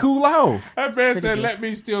let that cool off. That man said, let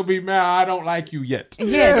me still be mad. I don't like you yet.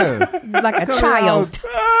 Yeah. Like a child.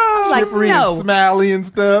 Like, no. And smiley and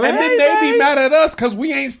stuff. And then they be mad at us because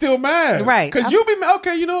we ain't still mad. Right. Because you be mad.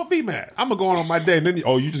 Okay, you know what? Be mad. I'm going to go on my day. And then, you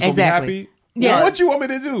just going to be happy? Yeah. What you want me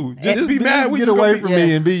to do? Just be mad. Get away from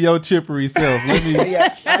me and be your chippery self. Let me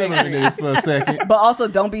sit on this for a second. But also,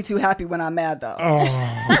 don't be too happy when I'm mad, though.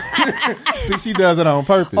 See, she does it on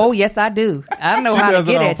purpose. Oh, yes, I do. I know how to get at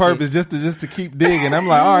you. She does it on purpose just to keep digging. I'm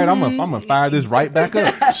like, all right, I'm gonna fire this right back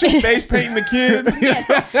up. She face painting the kids.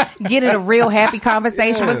 Get in a real happy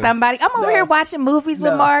conversation with somebody. I'm over here watching movies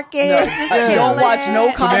with Marcus. Don't watch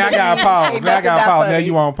no comedy. Now I got to pause. Now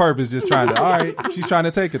you on purpose just trying to, all right, she's trying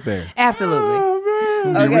to take it there. Absolutely.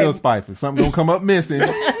 Be real spiteful. Something gonna come up missing.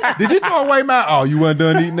 Did you throw away my? Oh, you weren't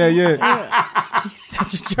done eating that yet. He's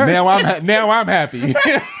such a jerk. Now I'm happy. Now I'm happy. He's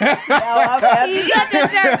such a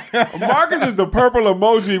jerk. Marcus is the purple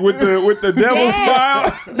emoji with the devil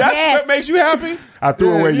smile. That's what makes you happy. I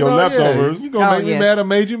threw away your leftovers. You gonna make me mad? I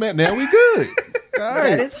made you mad. Now we good. All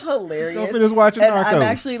right. That is hilarious. Go finish watching Narcos. I'm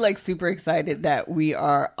actually like super excited that we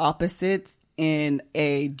are opposites in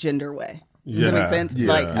a gender way. Does that make sense?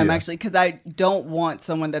 I'm actually, because I don't want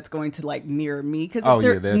someone that's going to like mirror me, because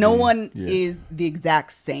no one is the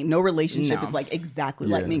exact same. No relationship is like exactly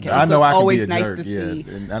like me and Kevin. So it's always nice to see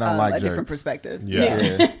a different perspective.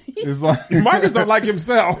 It's like Marcus don't like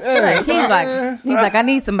himself. He's like, I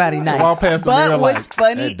need somebody nice. But what's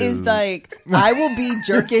funny is like, I will be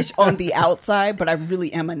jerkish on the outside, but I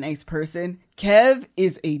really am a nice person. Kev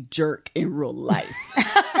is a jerk in real life.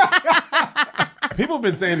 People have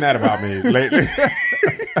been saying that about me lately. What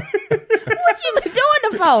you been doing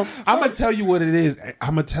to folks? I'm going to tell you what it is.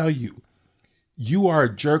 I'm going to tell you. You are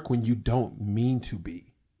a jerk when you don't mean to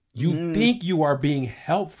be. You think you are being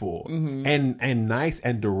helpful and nice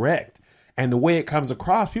and direct. And the way it comes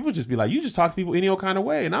across, people just be like, you just talk to people any old kind of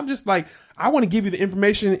way. And I'm just like, I want to give you the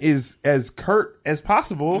information as curt as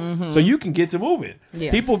possible so you can get to moving. Yeah.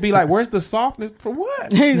 People be like, where's the softness? For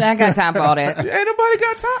what? I ain't got time for all that. Ain't nobody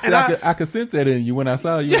got time. I could sense that in you when I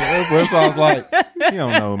saw you in the airport. So I was like, you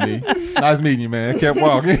don't know me. Nice meeting you, man. Kept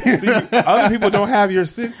walking. See, other people don't have your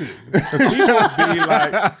senses. People be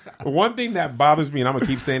like, one thing that bothers me, and I'm going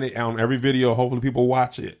to keep saying it on every video, hopefully people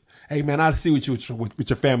watch it. Hey, man, I see what you with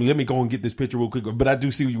your family. Let me go and get this picture real quick. But I do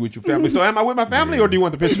see you with your family. So am I with my family or do you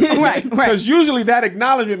want the picture? Right. Because usually that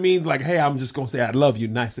acknowledgement means like, hey, I'm just going to say I love you.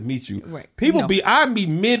 Nice to meet you. Right. People I'd be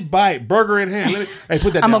mid-bite, burger in hand.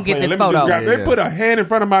 Put that I'm down. I'm going to get this photo. They put a hand in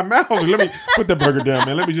front of my mouth. Let me put the burger down,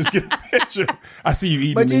 man. Let me just get a picture. I see you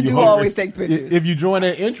eating. But you do always take pictures. If you join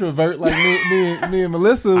that introvert like me and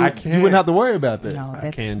Melissa, you wouldn't have to worry about that. No,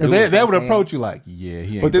 I can't. They would approach you like, he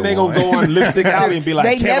ain't. But then they going to go on Lipstick Alley and be like,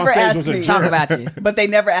 they never asked me. Talk about you. But they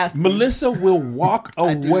never asked me. Melissa will walk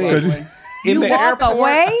away. You walk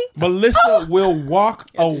away? Melissa will walk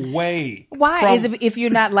away. Why? Is it if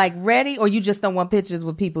you're not like ready or you just don't want pictures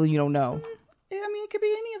with people you don't know? I mean, it could be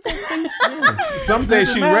any of those things. Some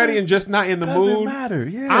days she's ready and just not in the mood. Matter.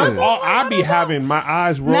 Yeah. I'll be having my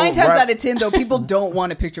eyes rolled. 9 times out of 10, though, people don't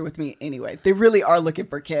want a picture with me anyway. They really are looking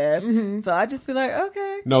for Kev. So I just be like,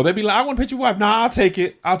 okay. No, they be like, I want a picture with. Nah, I'll take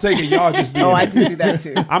it. Y'all just be. I do that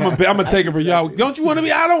too. I'm gonna take it for y'all. Don't you want to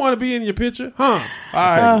be? I don't want to be in your picture, huh? All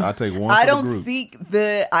right. I'll take one. I don't seek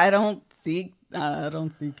it.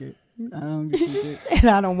 And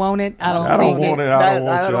I don't want it. I don't want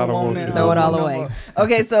it. Throw it all away.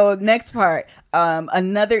 Okay, so next part.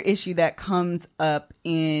 Another issue that comes up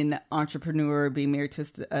in entrepreneur being married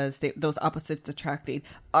to a state, those opposites attracting,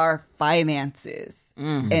 are finances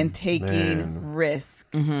and taking risk.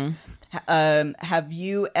 Have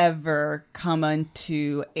you ever come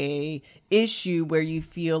into a issue where you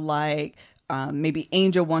feel like maybe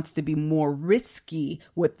Angel wants to be more risky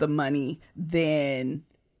with the money than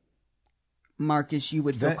Marcus you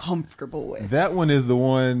would feel comfortable with? That one is the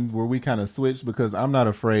one where we kind of switched because I'm not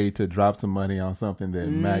afraid to drop some money on something that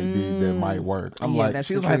might work. I'm like,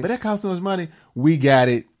 she's like, but that costs so much money. We got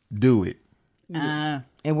it. Do it. And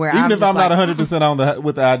where even if I'm not 100%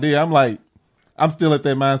 with the idea, I'm like, I'm still at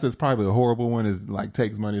that mindset. It's probably a horrible one. Is like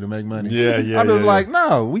takes money to make money. Yeah. I'm just like,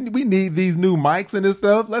 no, we need these new mics and this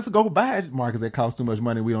stuff. Let's go buy it. Marcus, that costs too much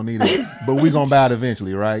money. We don't need it, but we gonna buy it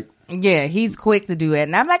eventually, right? Yeah, he's quick to do it,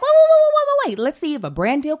 and I'm like, wait. Let's see if a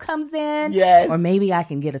brand deal comes in. Yes, or maybe I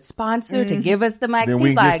can get a sponsor to give us the mics. Then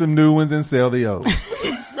we get some new ones and sell the old.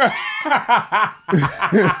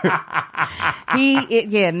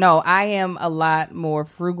 I am a lot more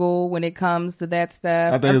frugal when it comes to that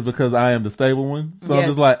stuff. I think it's because I am the stable one. So I'm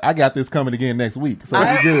just like, I got this coming again next week. So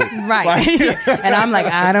it'll be good. Right. And I'm like,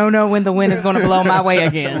 I don't know when the wind is going to blow my way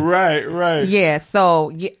again. Right. Yeah.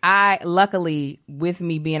 So I luckily, with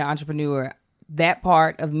me being an entrepreneur, that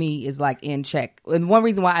part of me is like in check. And one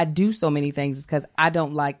reason why I do so many things is because I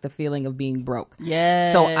don't like the feeling of being broke.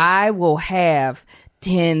 Yeah. So I will have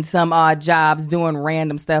 10 some odd jobs doing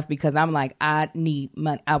random stuff because I'm like, I need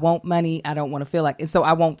money. I want money. I don't want to feel like it. So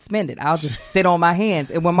I won't spend it. I'll just sit on my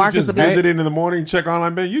hands. And when Marcus will visit in the morning, check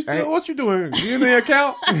online bank. What you doing? You in the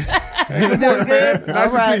account? You doing good?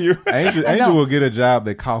 Nice to see you. Angel will get a job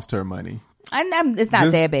that cost her money. It's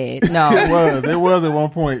not that bad. No, it was at one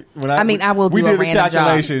point when I will do a random job. We did a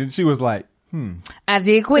calculation, and she was like, I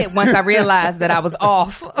did quit once I realized that I was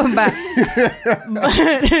off. I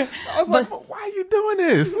was like, but why are you doing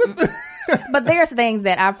this? But there's things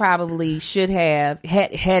that I probably should have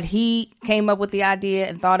had he came up with the idea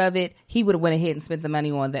and thought of it, he would have went ahead and spent the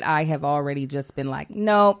money on that I have already just been like,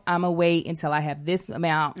 no, I'm gonna wait until I have this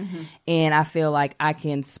amount and I feel like I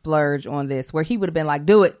can splurge on this, where he would have been like,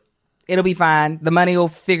 do it. It'll be fine. The money will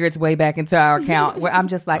figure its way back into our account. Where I'm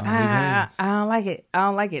just like, I don't like it. I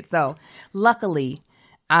don't like it. So luckily,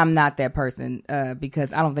 I'm not that person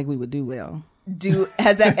because I don't think we would do well.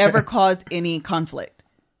 Has that ever caused any conflict?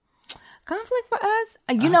 Conflict for us?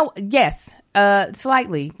 Yes,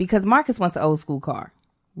 slightly, because Marcus wants an old school car.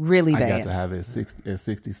 Really bad. I got to have a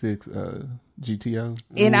 66 GTO.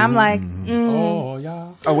 And I'm like, oh,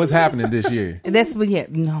 yeah. Oh, what's happening this year?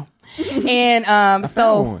 No. And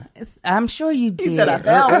so I'm sure you did. He said, I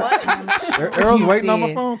found one. Earl's waiting on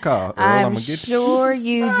my phone call. Earl, I'm I'm gonna get sure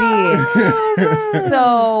you did.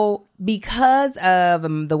 So because of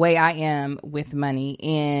the way I am with money,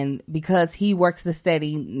 and because he works the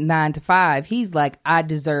steady 9 to 5, he's like, I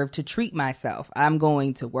deserve to treat myself. I'm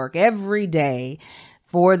going to work every day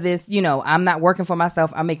for this. I'm not working for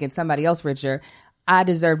myself. I'm making somebody else richer. I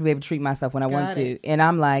deserve to be able to treat myself when I want to. And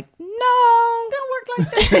I'm like, no, don't work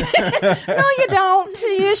like that. No, you don't.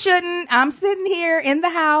 You shouldn't. I'm sitting here in the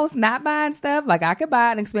house, not buying stuff. Like, I could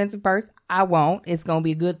buy an expensive purse. I won't. It's going to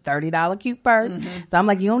be a good $30 cute purse. So I'm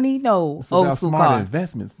like, you don't need no it's old about school smart car.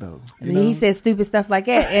 investments, though. He said stupid stuff like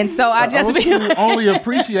that. And so I just be like, only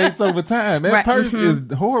appreciates over time. That purse is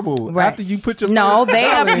horrible. Right. After you put your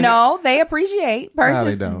they appreciate purses. No,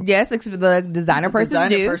 they don't. Yes, the designer purses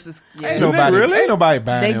do. Ain't nobody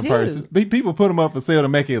buying them purses. People put them up for sale to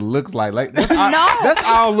make it look like that's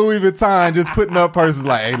all Louis Vuitton just putting up purses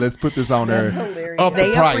like, hey, let's put this on there. Up They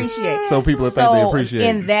the price. appreciate. So people think they appreciate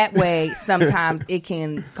in that way, sometimes it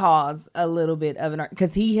can cause a little bit of an,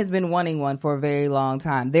 because he has been wanting one for a very long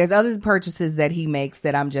time. There's other purchases that he makes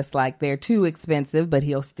that I'm just like, they're too expensive, but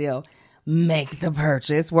he'll still make the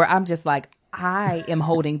purchase, where I'm just like, I am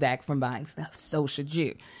holding back from buying stuff. So should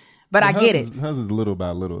you. But I get it. Hers is little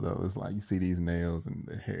by little, though. It's like you see these nails and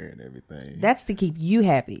the hair and everything. That's to keep you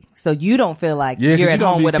happy, so you don't feel like you're at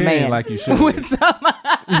home with a man like you should. with some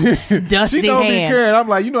dusty she don't hands. be caring. I'm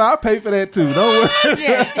like, I pay for that too. Don't worry. You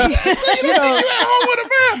at home with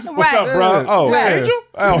a man. What's up, bro? Oh, Right. Angel?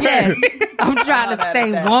 Oh, Yes, I'm trying to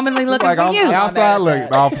stay womanly looking Like for I'm you. outside,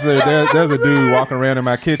 look, officer. There's a dude walking around in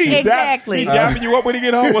my kitchen. Exactly. He dapping you up when he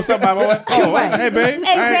get home. What's up, my boy? Oh, Right. hey, babe.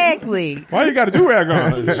 Exactly. Why you got a do-rag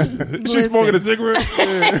on? She smoking a cigarette?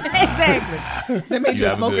 Exactly. They made you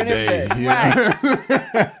a smoker in every day.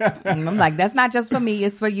 Right. And I'm like, that's not just for me,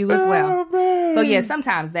 it's for you as well. So yeah,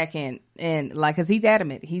 sometimes that can, and like, cause he's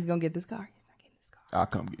adamant, he's gonna get this car. He's not getting this car. I'll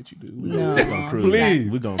come get you, dude. No. We're gonna cruise.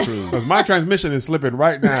 Please. We're gonna cruise. Because my transmission is slipping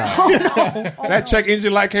right now. That check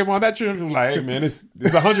engine light came on. That trip was like, hey, man, it's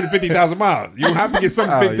 150,000 miles. You don't have to get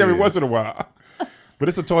something fixed every once in a while. But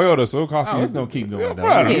it's a Toyota, so it costs me. It's gonna keep going down.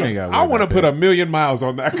 Right. You ain't gotta worry I want to about put that. 1 million miles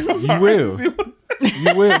on that car. You will.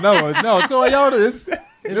 You will. No, Toyota.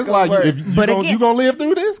 It's like if you But gonna, again- you gonna live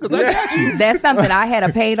through this because I got you. That's something. I had a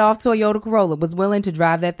paid off Toyota Corolla, was willing to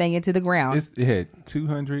drive that thing into the ground. It had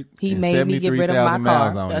 273,000 He made me get rid of my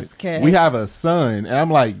miles car. on That's it. cash. We have a son, and I'm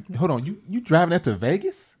like, hold on, you driving that to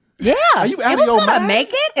Vegas? Yeah, Are you out it of was your gonna mind? make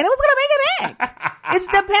it, and it was gonna make it back. It's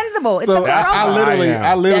dependable. It's a So Corolla. I literally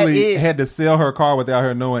That is. had to sell her car without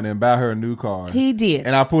her knowing and buy her a new car. He did.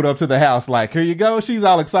 And I pulled up to the house like, here you go. She's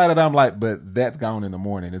all excited. I'm like, but that's gone in the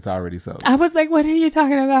morning. It's already sold. I was like, "What are you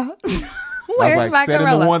talking about? I Where's was like, my set in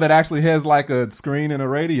Corolla?" the one that actually has like a screen and a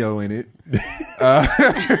radio in it.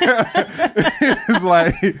 It's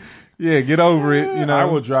like, yeah, get over it. I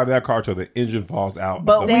will drive that car till the engine falls out.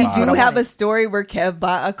 But the we bottom. do have a story where Kev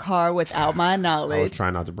bought a car without my I was knowledge.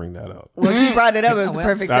 trying not to bring that up. Well, he brought it up. It was a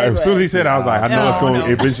perfect segue. As soon as he said it, I was like, I know it's going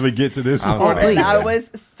to eventually get to this I was point. like, And I was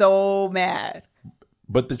so mad.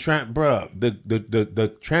 But the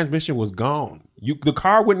transmission was gone. The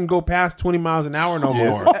car wouldn't go past 20 miles an hour no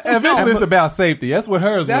more. Eventually, it's about safety. That's what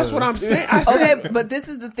hers That's was. what I'm saying. I said, Okay, but this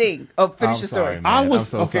is the thing. Oh, finish I'm your story. sorry, man. I I'm was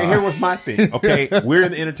so okay. sorry. Here was my thing. Okay, we're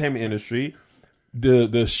in the entertainment industry.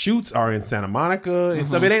 The shoots are in Santa Monica and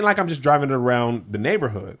stuff. It ain't like I'm just driving it around the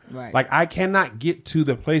neighborhood. Right. Like I cannot get to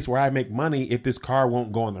the place where I make money if this car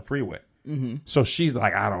won't go on the freeway. So she's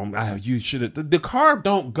like, you should have. The car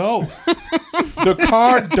don't go. The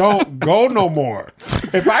car don't go no more.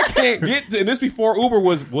 If I can't get to, and this before Uber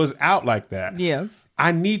was out like that. Yeah.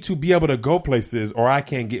 I need to be able to go places or I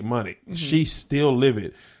can't get money. She's still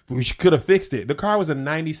livid. We could have fixed it. The car was a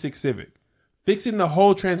 96 Civic. Fixing the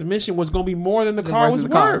whole transmission was going to be more than the car worth was of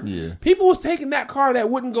the car. worth. Yeah. People was taking that car that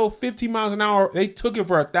wouldn't go 50 miles an hour. They took it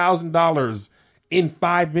for $1,000 in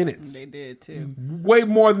 5 minutes. They did too. Way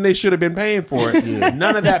more than they should have been paying for it.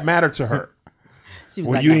 None of that mattered to her. She was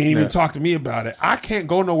Well, like, you ain't even talk to me about it. I can't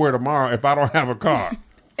go nowhere tomorrow if I don't have a car.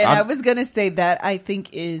 And I was gonna say that I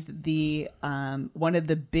think is the one of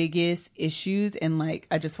the biggest issues, and like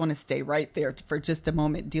I just want to stay right there for just a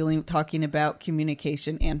moment, talking about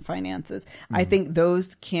communication and finances. I think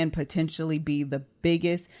those can potentially be the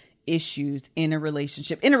biggest issues in a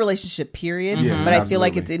relationship period, but I feel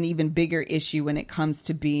like it's an even bigger issue when it comes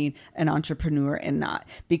to being an entrepreneur and not,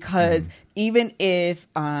 because even if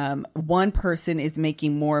one person is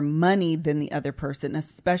making more money than the other person,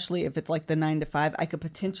 especially if it's like the 9 to 5, I could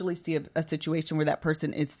potentially see a situation where that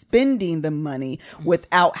person is spending the money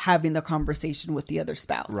without having the conversation with the other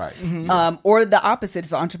spouse. Right. Or the opposite,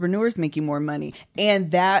 if the entrepreneur is making more money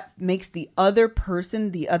and that makes the other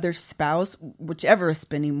person, the other spouse, whichever is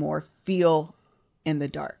spending more, feel in the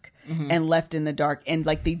dark. And left in the dark, and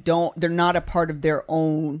like they're not a part of their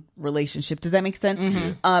own relationship. Does that make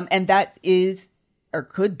sense? And that is, or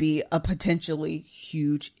could be, a potentially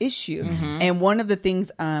huge issue. And one of the things,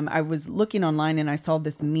 I was looking online and I saw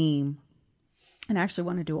this meme, and I actually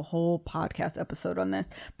want to do a whole podcast episode on this,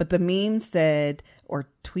 but the meme said, or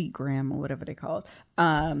tweetgram or whatever they call it,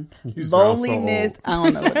 loneliness. I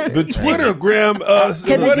don't know what it is. The Twittergram.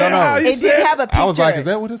 It did have a picture. I was like, is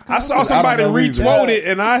that what it's called? I saw somebody retweet it,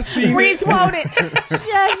 and I seen retweet it.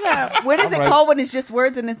 Shut up. What is it called when it's just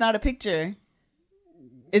words and it's not a picture?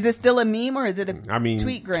 Is it still a meme or is it a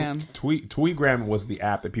tweetgram? Tweetgram was the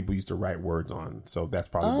app that people used to write words on, so that's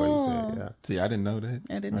probably what you said. Yeah. See, I didn't know that.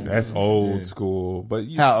 I didn't know that's old school. But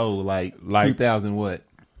how old? Like 2000 what?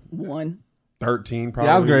 13 probably.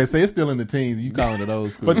 Yeah, I was going to say it's still in the teens. You calling it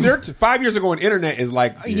old school? But 5 years ago, internet is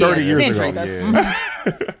like 30 years ago. Yeah.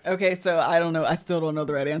 Okay, so I don't know. I still don't know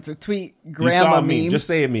the right answer. Tweet You grandma saw a meme. Just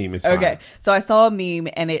say a meme. It's okay, fine. so I saw a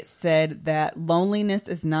meme and it said that loneliness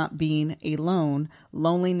is not being alone.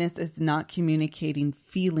 Loneliness is not communicating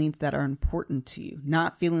feelings that are important to you.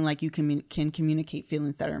 Not feeling like you can communicate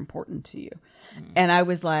feelings that are important to you. And I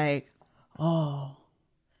was like, oh,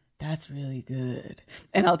 that's really good.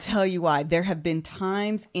 And I'll tell you why. There have been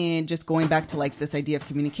times in just going back to like this idea of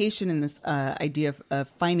communication and this idea of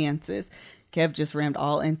finances. Kev just rammed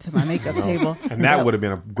all into my makeup table. And that would have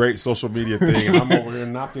been a great social media thing. And I'm over here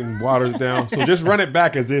knocking waters down. So just run it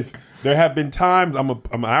back as if there have been times I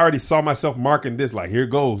already saw myself marking this like, here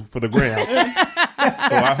goes for the gram.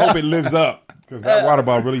 So I hope it lives up. Because that water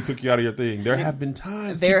bottle really took you out of your thing. There have been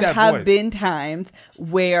times. There have been times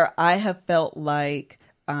where I have felt like,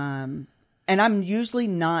 and I'm usually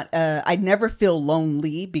not, I never feel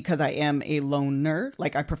lonely because I am a loner.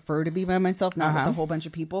 Like I prefer to be by myself, not with a whole bunch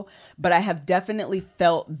of people. But I have definitely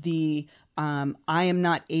felt the, I am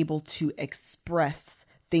not able to express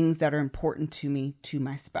things that are important to me to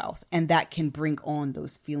my spouse. And that can bring on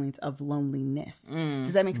those feelings of loneliness.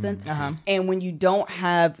 Does that make sense? And when you don't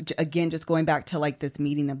have, again, just going back to like this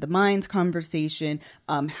meeting of the minds conversation,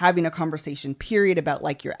 having a conversation period about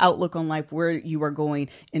like your outlook on life, where you are going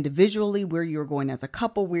individually, where you're going as a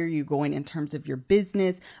couple, where you're going in terms of your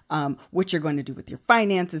business, what you're going to do with your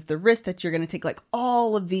finances, the risks that you're going to take, like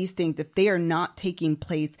all of these things, if they are not taking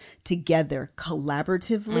place together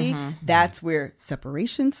collaboratively, that's where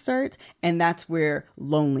separation starts, and that's where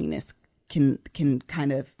loneliness can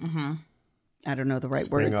kind of I don't know the right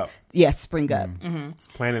spring words. Up. Yes, spring up. It's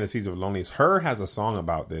planting the seeds of loneliness. Her has a song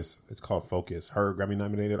about this. It's called Focus. Her Grammy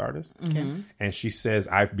nominated artist, and she says,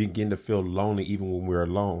 "I begin to feel lonely even when we're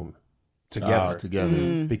alone together,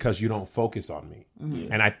 because you don't focus on me."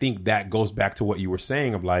 And I think that goes back to what you were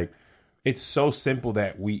saying of like, it's so simple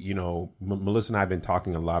that we, you know, Melissa and I have been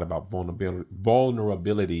talking a lot about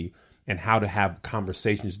vulnerability and how to have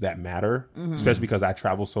conversations that matter, especially because I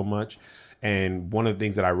travel so much. And one of the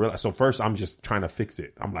things that I realized, so first I'm just trying to fix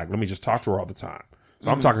it. I'm like, let me just talk to her all the time. So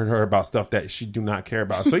I'm talking to her about stuff that she do not care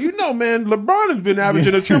about. So, you know, man, LeBron has been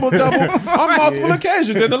averaging a triple-double on multiple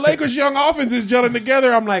occasions. And the Lakers' young offense is gelling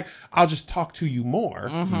together. I'm like, I'll just talk to you more.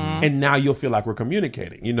 And now you'll feel like we're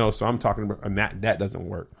communicating, you know? So I'm talking about, and that doesn't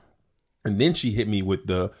work. And then she hit me with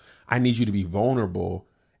I need you to be vulnerable.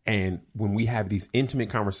 And when we have these intimate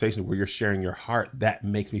conversations where you're sharing your heart, that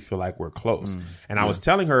makes me feel like we're close. And I was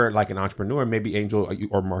telling her, like an entrepreneur, maybe Angel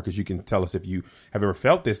or Marcus, you can tell us if you have ever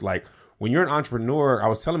felt this. Like when you're an entrepreneur, I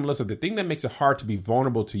was telling Melissa, the thing that makes it hard to be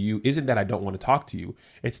vulnerable to you isn't that I don't want to talk to you.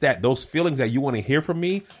 It's that those feelings that you want to hear from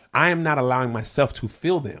me, I am not allowing myself to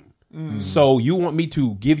feel them. So you want me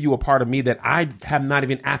to give you a part of me that I have not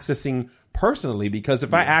even accessing personally, because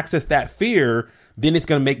if I access that fear, then it's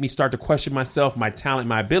going to make me start to question myself, my talent,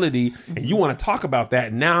 my ability. And you want to talk about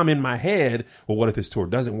that. Now I'm in my head. Well, what if this tour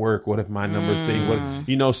doesn't work? What if my numbers thing? What,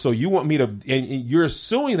 you know, so you want me to, and you're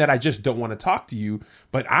assuming that I just don't want to talk to you,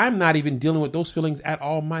 but I'm not even dealing with those feelings at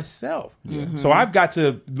all myself. So I've got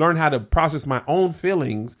to learn how to process my own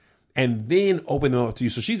feelings and then open them up to you.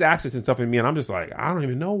 So she's accessing stuff in me and I'm just like, I don't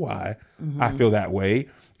even know why I feel that way.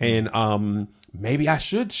 And, maybe I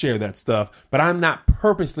should share that stuff, but I'm not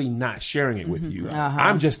purposely not sharing it with you.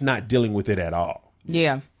 I'm just not dealing with it at all.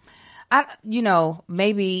 Yeah.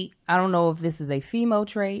 Maybe, I don't know if this is a female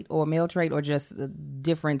trait or male trait or just a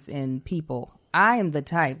difference in people. I am the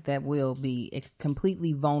type that will be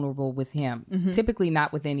completely vulnerable with him. Mm-hmm. Typically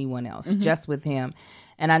not with anyone else, just with him.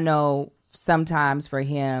 And I know sometimes for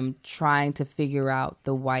him trying to figure out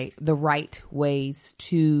the right ways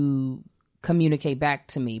to communicate back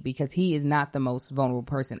to me, because he is not the most vulnerable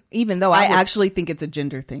person, even though I actually think it's a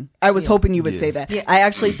gender thing. I was hoping you would say that. Yeah. I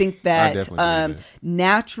actually think that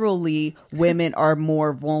naturally women are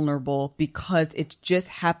more vulnerable because it just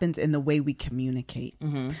happens in the way we communicate.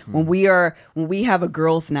 Mm-hmm. When we have a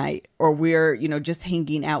girls' night or we're, just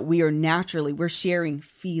hanging out, we're sharing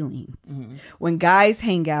feelings. Mm-hmm. When guys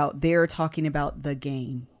hang out, they're talking about the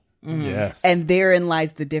game. Mm-hmm. Yes. And therein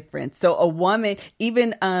lies the difference. So a woman,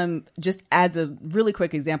 even just as a really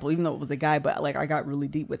quick example, even though it was a guy, but I got really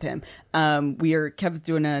deep with him. Kev's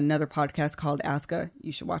doing another podcast called Aska.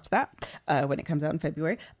 You should watch that when it comes out in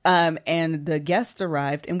February. And the guest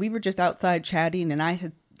arrived, and we were just outside chatting, and I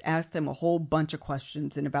had asked him a whole bunch of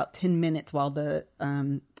questions in about 10 minutes while the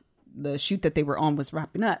shoot that they were on was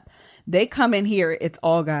wrapping up. They come in here, it's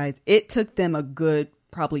all guys. It took them a good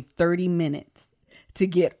probably 30 minutes to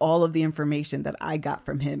get all of the information that I got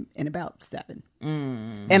from him in about 7.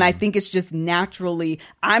 Mm. And I think it's just naturally,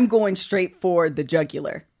 I'm going straight for the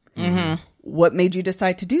jugular. Mm-hmm. What made you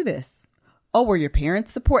decide to do this? Oh, were your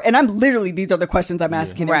parents supportive? And I'm literally, these are the questions I'm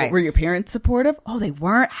asking him. Right. Were your parents supportive? Oh, they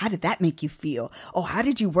weren't? How did that make you feel? Oh, how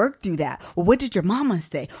did you work through that? Well, what did your mama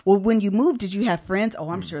say? Well, when you moved, did you have friends? Oh,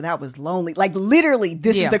 I'm sure that was lonely. Literally,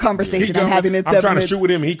 this is the conversation I'm having in 7 minutes. I'm trying to shoot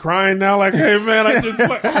with him. He crying now like, hey, man,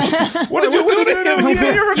 what did you do to him?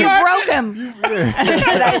 You broke him.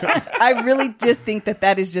 I really just think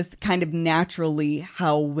that is just kind of naturally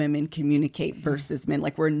how women communicate versus men.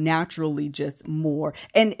 We're naturally just more.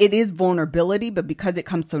 And it is vulnerability. But because it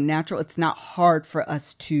comes so natural, it's not hard for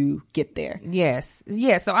us to get there. Yes.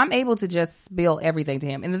 Yeah. So I'm able to just spill everything to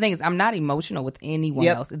him. And the thing is, I'm not emotional with anyone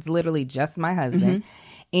else. It's literally just my husband. Mm-hmm.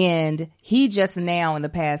 And he just now, in the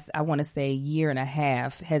past, I want to say year and a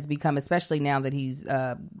half, has become, especially now that he's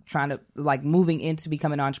trying to moving into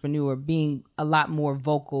becoming an entrepreneur, being a lot more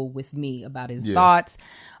vocal with me about his thoughts,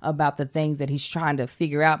 about the things that he's trying to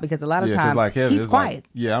figure out. Because a lot of times he's quiet.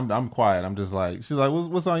 I'm quiet. I'm just she's like,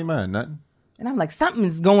 what's on your mind? Nothing. And I'm like,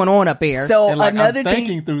 something's going on up here. So and another I'm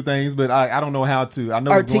thinking through things, but I don't know how to. I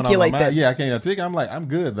know articulate that. Yeah, I can't articulate. I'm like, I'm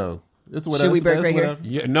good though. It's whatever. Should we break right here?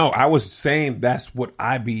 Yeah, no, I was saying that's what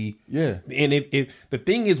I be. Yeah. And if the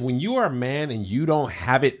thing is, when you are a man and you don't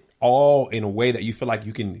have it all in a way that you feel like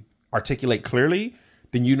you can articulate clearly,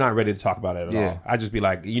 then you're not ready to talk about it at all. I just be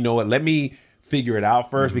like, you know what? Let me figure it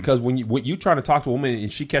out first, because when you trying to talk to a woman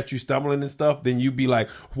and she catch you stumbling and stuff, then you be like,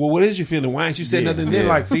 well, what is your feeling? Why ain't you saying nothing?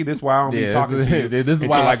 Then see, this is why I don't be talking to you. This is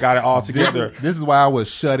why I got it all together. This is why I was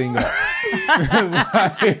shutting up.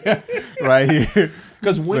 Right here.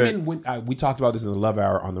 Because women, we talked about this in the Love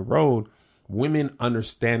Hour on the road, women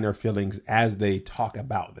understand their feelings as they talk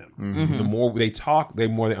about them. Mm-hmm. The more they talk, the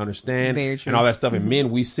more they understand and all that stuff. And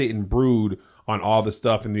men, we sit and brood on all the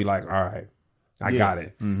stuff and be like, all right, I got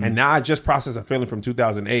it. Mm-hmm. And now I just processed a feeling from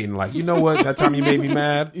 2008 and you know what? That time you made me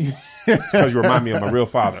mad? It's because you remind me of my real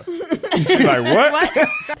father. Like, what?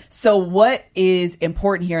 So what is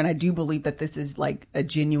important here, and I do believe that this is a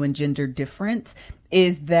genuine gender difference,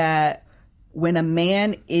 is that when a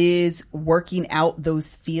man is working out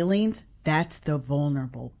those feelings, that's the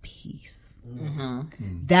vulnerable piece.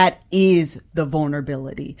 Mm-hmm. That is the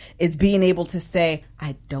vulnerability. Is being able to say,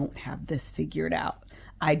 I don't have this figured out.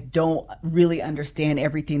 I don't really understand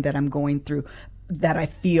everything that I'm going through, that I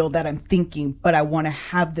feel, that I'm thinking, but I want to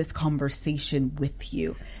have this conversation with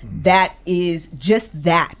you. Mm-hmm. That is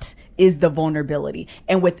the vulnerability.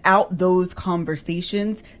 And without those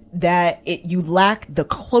conversations, you lack the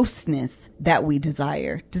closeness that we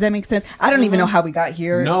desire. Does that make sense? I don't even know how we got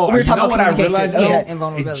here. No, we were talking about communication. I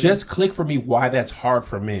realized, it just clicked for me why that's hard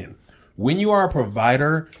for men. When you are a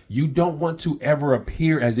provider, you don't want to ever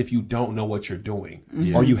appear as if you don't know what you're doing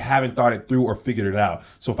or you haven't thought it through or figured it out.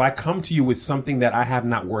 So if I come to you with something that I have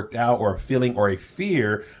not worked out or a feeling or a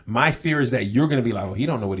fear, my fear is that you're going to be like, well, he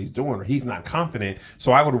don't know what he's doing or he's not confident.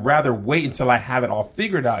 So I would rather wait until I have it all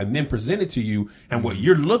figured out and then present it to you. And what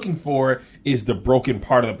you're looking for is the broken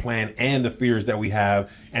part of the plan and the fears that we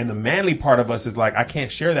have. And the manly part of us is like, I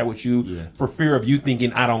can't share that with you for fear of you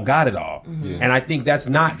thinking I don't got it all. Mm-hmm. And I think that's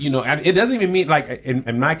not, it doesn't even mean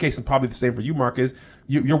in my case, and probably the same for you, Marcus,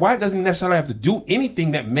 your wife doesn't necessarily have to do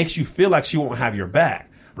anything that makes you feel like she won't have your back.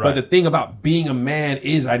 Right. But the thing about being a man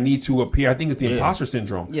is I need to appear. I think it's the imposter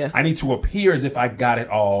syndrome. Yes. I need to appear as if I got it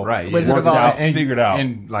all right. Worked out, figured out.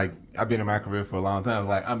 And I've been in my career for a long time.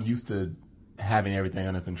 I'm used to having everything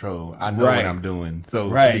under control. I know what I'm doing. So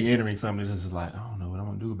to be entering something, it's just like, I don't know what I'm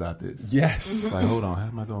going to do about this. Yes. It's like, hold on, how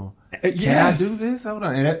am I going? Can I do this? Hold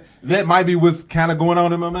on. And that might be what's kind of going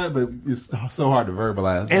on in my mind, but it's so hard to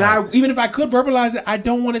verbalize. And even if I could verbalize it, I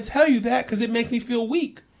don't want to tell you that because it makes me feel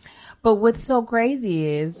weak. But what's so crazy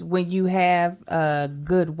is when you have a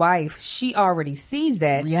good wife, she already sees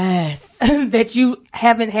that. Yes. That you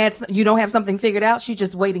don't have something figured out. She's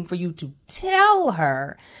just waiting for you to tell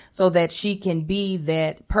her so that she can be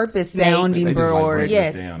that purpose sounding board.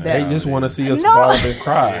 Yes. They just want to see us fall and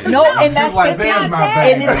cry. No, and that's like, the there's thing. my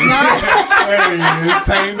baby. And it's not.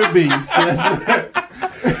 Tame the beast.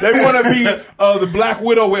 They want to be the Black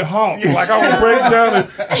Widow with Hulk. Like, I want to break down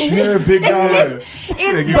and big dollar.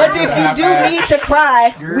 But if you do need to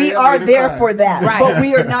cry, we are there for that. Right. But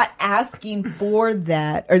we are not asking for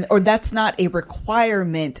that, or that's not a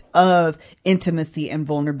requirement of intimacy and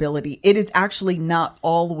vulnerability. It is actually not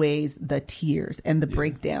always the tears and the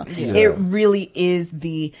breakdown. Yeah. It really is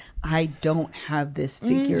I don't have this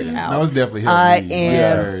figured out. No, it's definitely I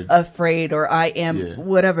am afraid, or I am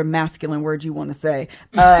whatever masculine word you want to say.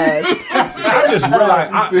 I just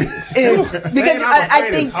realized because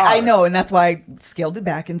I think I know, and that's why I scaled it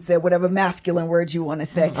back and said whatever masculine word you want to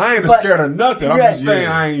say. I ain't scared of nothing. I'm just saying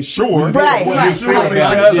I ain't sure. Right.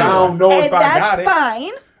 I don't know if I got it. And that's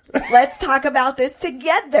fine. Let's talk about this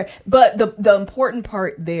together. But the important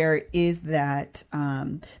part there is that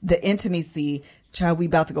the intimacy. Child, we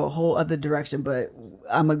about to go a whole other direction, but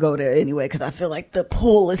I'm gonna go there anyway because I feel like the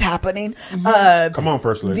pull is happening. Come on,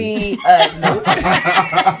 First Lady. Nope.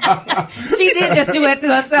 She did just do it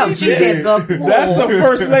to herself. She said the pull. That's a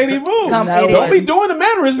First Lady move. Don't be doing the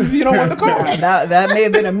mannerisms if you don't want the call. That may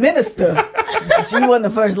have been a minister. She wasn't the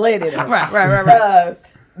First Lady, though. Right.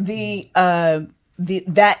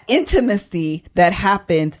 That intimacy that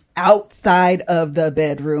happened outside of the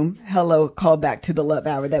bedroom. Hello, call back to the love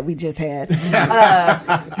hour that we just had.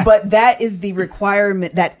 But that is the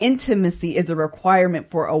requirement. That intimacy is a requirement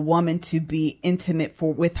for a woman to be intimate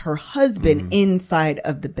with her husband inside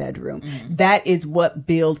of the bedroom. That is what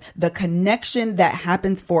builds the connection that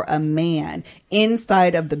happens for a man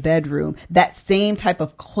inside of the bedroom. That same type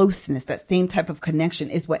of closeness, that same type of connection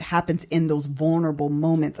is what happens in those vulnerable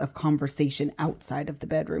moments of conversation outside of the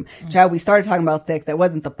bedroom. Child, we started talking about sex. That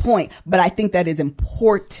wasn't the point, but I think that is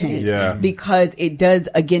important because it does,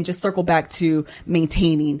 again, just circle back to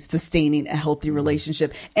sustaining a healthy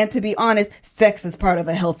relationship. And to be honest, sex is part of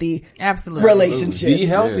a healthy relationship. The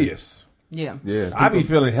healthiest. Yeah. I be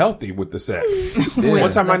feeling healthy with the sex.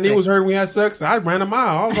 One time my knee was hurting, we had sex, I ran a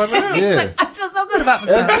mile. I was like, man. I feel so good about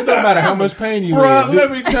myself. It don't matter how much pain you in. Let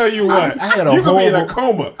me tell you what. You could be in a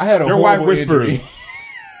coma. Your wife whispers. Injury.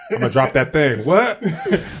 I'm gonna drop that thing. What?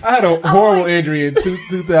 I had a horrible injury in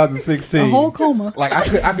 2016. A whole coma. Like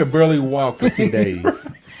I could barely walk for 2 days.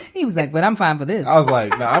 He was like, but I'm fine for this. I was like,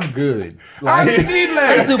 no, I'm good. Like, I need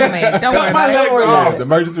legs. Superman. Don't worry about my legs off. The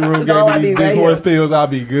emergency room gave me these big horse pills. I'll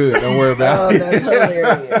be good. Don't worry about it. That's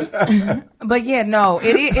hilarious. But yeah, no,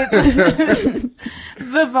 it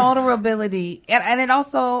the vulnerability and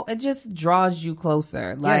it just draws you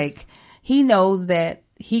closer. Like he knows that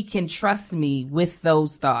he can trust me with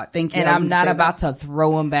those thoughts. Thank you. And I'm not about to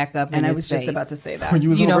throw them back up in his face. And I was just about to say that. When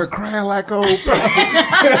you was over crying like old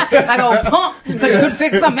like old punk because you couldn't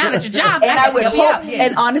figure something out at your job. And I would hope,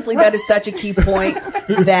 and honestly, that is such a key point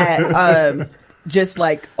that just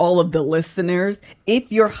like all of the listeners,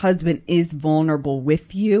 if your husband is vulnerable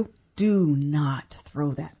with you, do not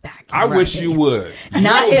throw that back. I wish you would.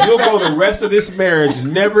 You'll go the rest of this marriage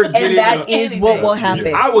never getting. And that is what will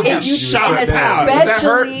happen. I will get shot down. Does that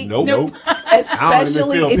hurt? Nope.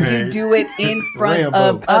 Especially if you do it in front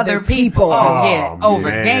of other people. Game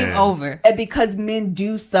over. And because men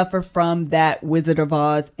do suffer from that Wizard of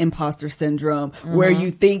Oz imposter syndrome, where you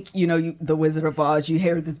think, the Wizard of Oz, you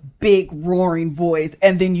hear this big roaring voice,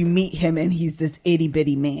 and then you meet him and he's this itty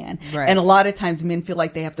bitty man. Right. And a lot of times men feel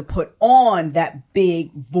like they have to put on that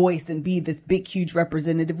big voice and be this big, huge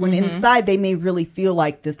representative when inside they may really feel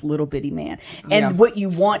like this little bitty man. And what you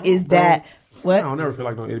want is that. What? I don't never feel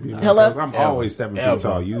like no itty bitty man. Hello? I'm always 7 feet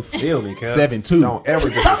tall. You feel me, cuz? 7'2". Don't ever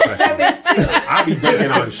disrespect me. I be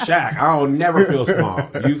thinking on Shaq. I don't never feel small.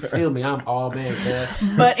 You feel me? I'm all man, cuz.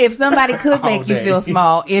 But if somebody could make you feel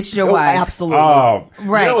small, it's your wife. Absolutely.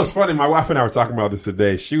 Right. You know what's funny? My wife and I were talking about this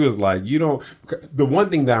today. She was like, the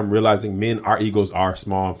one thing that I'm realizing, our egos are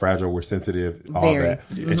small and fragile. We're sensitive, all that.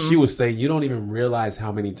 And she was saying, you don't even realize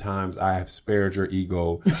how many times I have spared your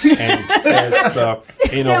ego and said stuff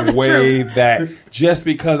in a way that just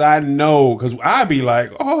because I know, because I'd be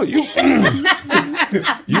like, oh, you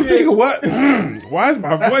think what? Why is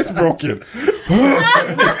my voice broken?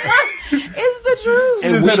 It's the truth. She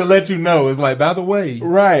just had to let you know. It's like, by the way.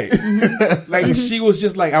 Right. Like, she was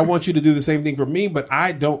just like, I want you to do the same thing for me, but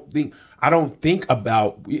I don't think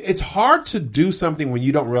about, it's hard to do something when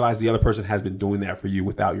you don't realize the other person has been doing that for you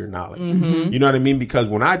without your knowledge. You know what I mean? Because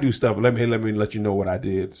when I do stuff, let me let you know what I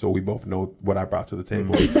did, so we both know what I brought to the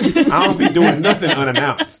table. I don't be doing nothing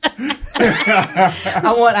unannounced.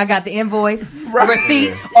 I got the invoice,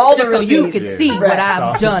 receipts, all just so you can see what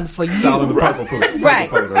I've done for you. It's all in the purple folder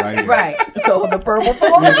Right. So the purple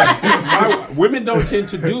folder. Women don't tend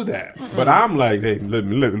to do that, but I'm like, hey, let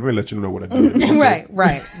me let you know what I did. Okay.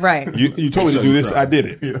 Right. You told me to do this. I did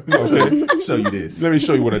it. Okay. Show you this. Let me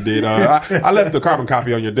show you what I did. I left the carbon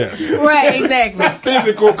copy on your desk. Right, exactly.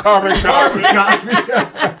 Physical carbon copy.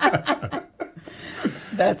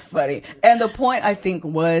 That's funny. And the point, I think,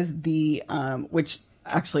 was the which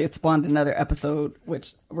actually it spawned another episode,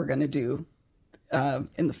 which we're going to do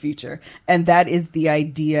in the future. And that is the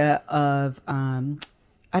idea of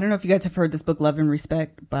I don't know if you guys have heard this book, Love and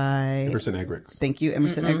Respect by Emerson Eggerichs. Thank you,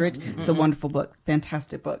 Emerson Eggerichs. It's a wonderful book,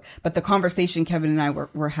 fantastic book. But the conversation Kevin and I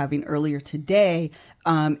were having earlier today,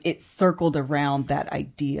 it circled around that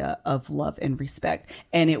idea of love and respect.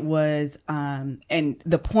 And it was, and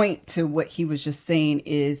the point to what he was just saying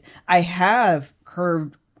is, I have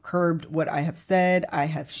curbed what I have said. I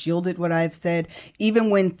have shielded what I've said. Even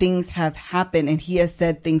when things have happened and he has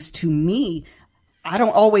said things to me, I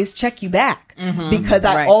don't always check you back because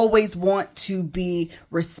I always want to be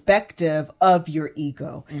respective of your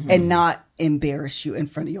ego and not embarrass you in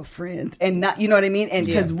front of your friends and not, you know what I mean? And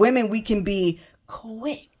because women, we can be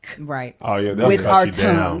quick. Right. Oh yeah, they'll with cut our you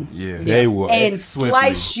tongue. down. Yeah. They will. And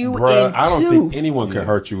slice you in two. I don't think anyone can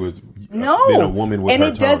hurt you as being a woman with and her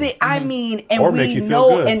it doesn't. tongue. I mean, and Or we make you feel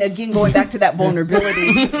know. good. And again, going back to that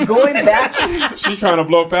vulnerability, going back. She's trying to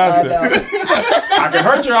blow past it. I can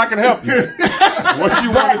hurt you. I can help you. What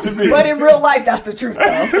you want it to be. But in real life, that's the truth,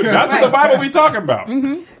 though. That's what the Bible be talking about.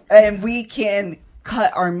 And we can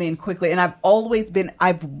cut our men quickly. And I've always been,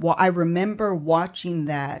 I remember watching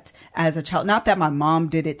that as a child. Not that my mom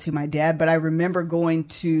did it to my dad, but I remember going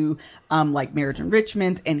to like marriage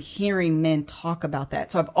enrichment and hearing men talk about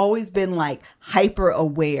that. So I've always been like hyper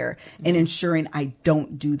aware and ensuring I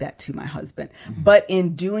don't do that to my husband. But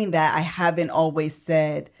in doing that, I haven't always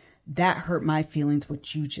said, that hurt my feelings,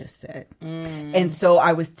 what you just said. And so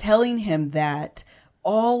I was telling him that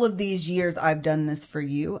all of these years I've done this for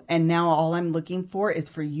you, and now all I'm looking for is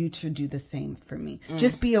for you to do the same for me.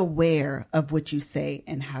 Just be aware of what you say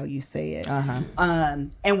and how you say it.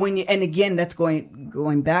 And when you, and again, that's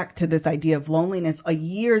going back to this idea of loneliness,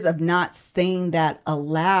 years of not saying that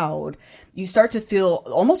aloud. You start to feel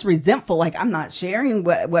almost resentful, like I'm not sharing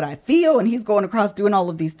what I feel, and he's going across doing all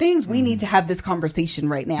of these things. We need to have this conversation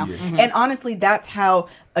right now. And honestly, that's how,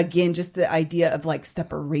 again, just the idea of like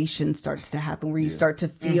separation starts to happen, where you start to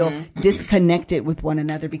feel disconnected with one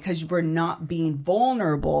another because we're not being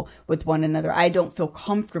vulnerable with one another. I don't feel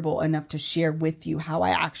comfortable enough to share with you how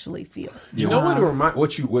I actually feel. You know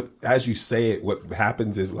what? As you say it, what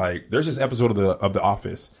happens is like there's this episode of the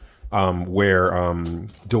Office where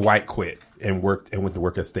Dwight quit and went to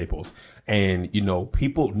work at Staples, and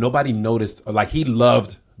nobody noticed. Like, he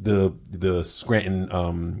loved the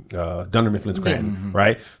Scranton, Dunder Mifflin Scranton,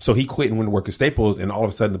 right? So he quit and went to work at Staples, and all of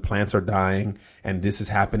a sudden the plants are dying and this is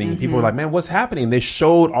happening. And people were like, man, what's happening? They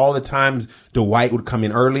showed all the times Dwight would come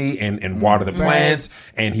in early and water the plants,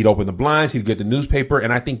 and he'd open the blinds, he'd get the newspaper.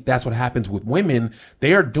 And I think that's what happens with women.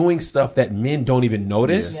 They are doing stuff that men don't even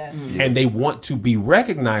notice, and they want to be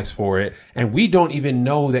recognized for it. And we don't even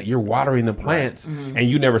know that you're watering the plants, and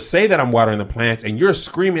you never say that I'm watering the plants, and you're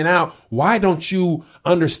screaming out, why don't you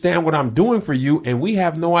understand what I'm doing for you? And we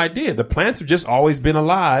have no idea. The plants have just always been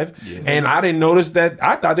alive, and I didn't notice that.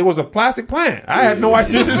 I thought there was a plastic plant. I had no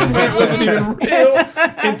idea this plant wasn't even real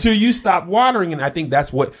until you stop watering. And I think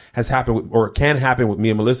that's what has happened or can happen with me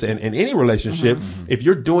and Melissa in any relationship. If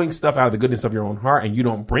you're doing stuff out of the goodness of your own heart and you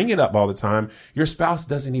don't bring it up all the time, your spouse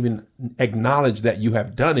doesn't even acknowledge that you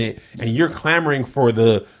have done it, and you're clamoring for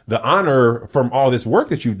the honor from all this work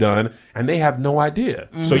that you've done, and they have no idea.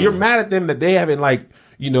 So you're mad at them that they haven't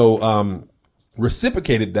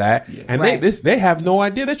reciprocated that, and they have no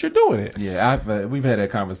idea that you're doing it. Yeah, we've had that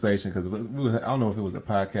conversation because I don't know if it was a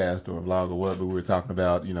podcast or a blog or what, but we were talking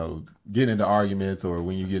about getting into arguments, or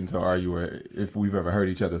when you get into an argument, or if we've ever hurt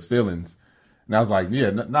each other's feelings. And I was like,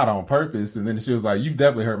 not on purpose. And then she was like, you've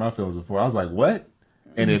definitely hurt my feelings before. I was like, what?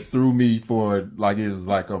 And it threw me for, like, it was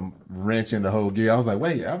like a wrench in the whole gear. I was like,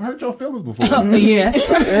 wait, I've hurt your feelings before.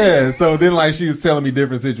 Yeah. So then, like, she was telling me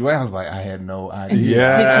different situations. I was like, I had no idea.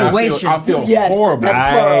 Yeah. Situations. I feel horrible.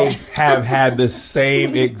 I have had the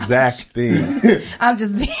same exact thing. I'm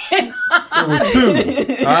just being It was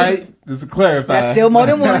 2. All right, just to clarify. That's still more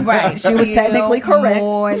than one, right? She was technically correct.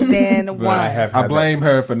 More than one. I blame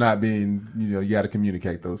her for not being. You got to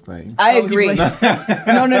communicate those things. I agree. No.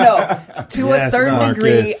 To a certain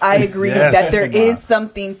degree, I agree that there is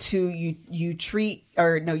something to you treat.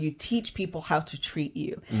 You teach people how to treat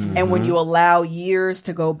you. Mm-hmm. And when you allow years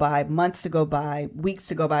to go by, months to go by, weeks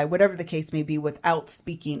to go by, whatever the case may be, without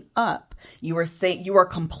speaking up, you are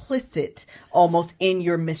complicit almost in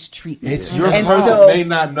your mistreatment. It's your person may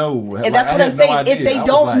not know. And that's what I'm saying. If they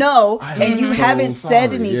don't know and you haven't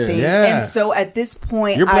said anything, and so at this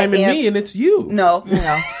point, you're blaming me and it's you. No.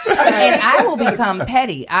 And I will become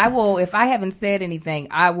petty. If I haven't said anything,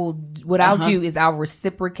 what I'll do is I'll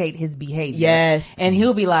reciprocate his behavior. Yes. And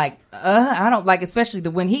he'll be like, I don't like, especially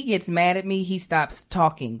when he gets mad at me, he stops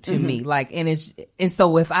talking to me. And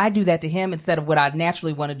so if I do that to him instead of what I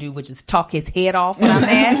naturally want to do, which is talk his head off when I'm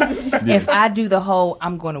mad, if I do the whole,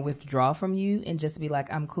 I'm going to withdraw from you and just be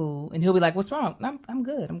like, I'm cool. And he'll be like, what's wrong? I'm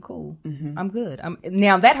good. I'm cool. Mm-hmm. I'm good.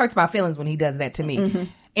 Now that hurts my feelings when he does that to me. Mm-hmm.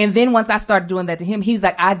 And then once I start doing that to him, he's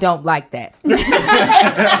like, I don't like that.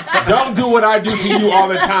 Don't do what I do to you all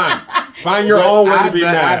the time. Find your own way to be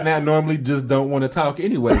mad. I normally just don't want to talk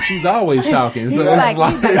anyway. She's always talking. So that's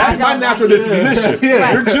my natural disposition.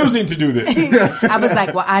 You're choosing to do this. I was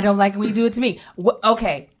like, well, I don't like when you do it to me.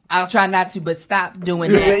 Okay. I'll try not to, but stop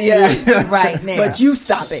doing that right now. But you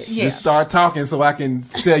stop it. Yeah. Just start talking so I can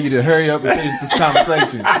tell you to hurry up and finish this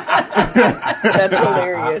conversation. That's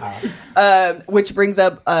hilarious. Which brings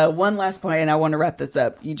up one last point, and I want to wrap this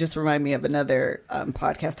up. You just remind me of another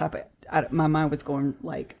podcast topic. My mind was going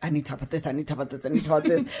like, I need to talk about this, I need to talk about this, I need to talk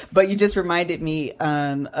about this. But you just reminded me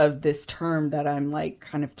of this term that I'm like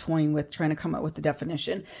kind of toying with, trying to come up with the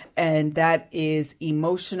definition. And that is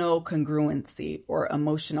emotional congruency or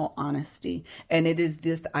emotional honesty. And it is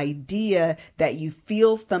this idea that you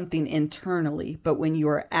feel something internally, but when you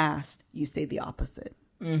are asked, you say the opposite.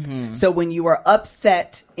 Mm-hmm. So when you are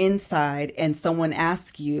upset inside and someone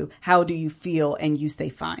asks you, how do you feel? And you say,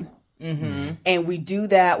 fine. Mm-hmm. And we do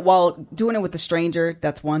that while doing it with a stranger.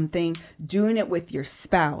 That's one thing. Doing it with your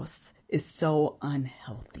spouse is so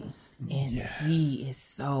unhealthy. And he is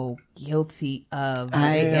so guilty of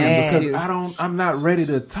that. Because I'm not ready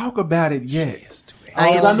to talk about it yet.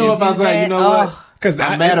 I know if I was like, you know what? Because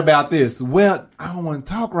I'm mad about this. Well, I don't want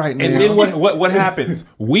to talk right now. And then what happens?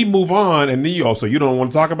 We move on, and then so you don't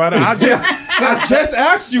want to talk about it? I just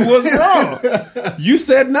asked you what's wrong. You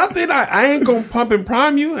said nothing. I ain't gonna pump and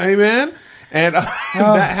prime you, amen. And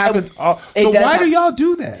that happens. So why do y'all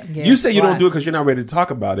do that? Yeah, you say you don't do it because you're not ready to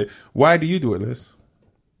talk about it. Why do you do it, Liz?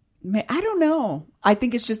 I don't know. I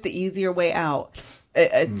think it's just the easier way out.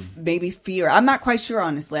 It's maybe fear. I'm not quite sure,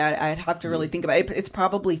 honestly. I'd have to really think about it. It's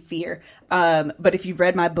probably fear. But if you've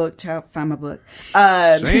read my book, child, find my book.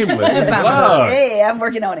 Shameless. Hey, I'm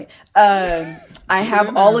working on it. I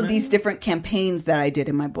have all of these different campaigns that I did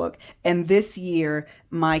in my book. And this year,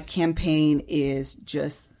 my campaign is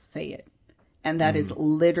just say it. And that is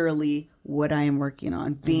literally what I am working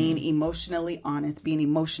on. Being emotionally honest, being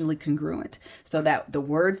emotionally congruent. So that the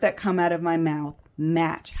words that come out of my mouth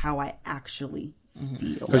match how I actually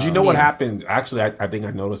feel. Because you know what happens? Actually, I think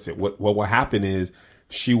I noticed it. What will happen is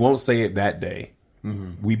she won't say it that day.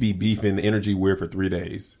 Mm-hmm. We be beefing, the energy weird for 3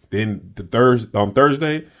 days. Then on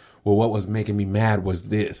Thursday, well, what was making me mad was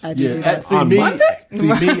this. I do that. Monday? See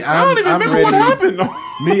me, I don't even remember what happened.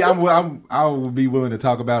 I will be willing to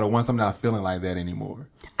talk about it once I'm not feeling like that anymore.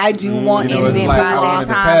 I do want to. And then by that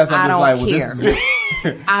time, I don't care.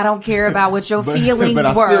 I don't care about what your feelings were.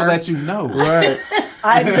 But I still let you know. Right.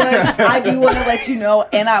 I do want to let you know,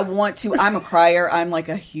 and I want to. I'm a crier. I'm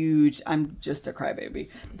just a crybaby.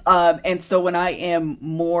 And so when I am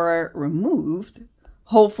more removed,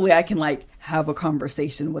 hopefully I can have a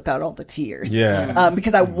conversation without all the tears. Yeah.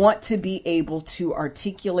 Because I want to be able to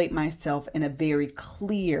articulate myself in a very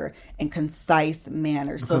clear and concise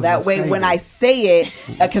manner. So that way when I say it,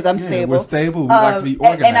 because I'm stable. We're stable. We like to be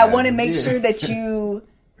organized. And I want to make sure that you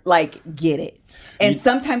get it. And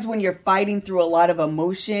sometimes when you're fighting through a lot of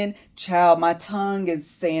emotion, child, my tongue is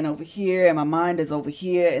saying over here and my mind is over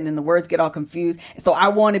here, and then the words get all confused. So I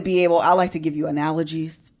want to be able, I like to give you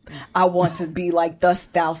analogies. I want to be like, thus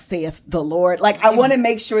thou sayest the Lord. I want to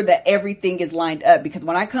make sure that everything is lined up, because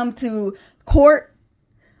when I come to court,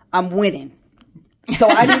 I'm winning. So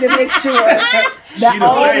I need to make sure that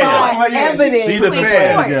all my evidence is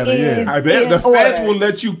the feds will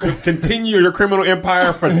let you continue your criminal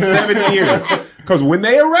empire for 7 years. Because when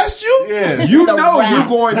they arrest you, you're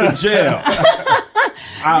going to jail.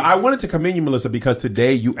 I wanted to commend you, Melissa, because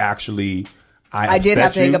today you actually... I did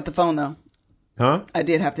have to hang up the phone, though. Huh? I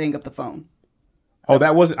did have to hang up the phone. Oh,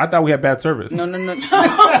 that wasn't. I thought we had bad service. No.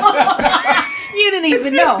 You didn't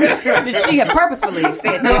even know that she had purposefully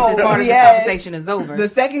said this is part of the conversation is over. The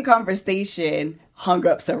second conversation hung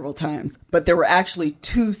up several times, but there were actually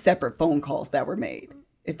 2 separate phone calls that were made,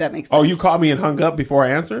 if that makes sense. Oh, you called me and hung up before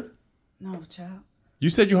I answered? No, child. You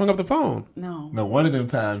said you hung up the phone. No, one of them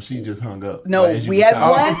times she just hung up. No, we had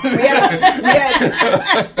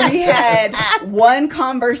one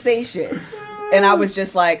conversation, and I was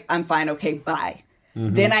just like, I'm fine, okay, bye.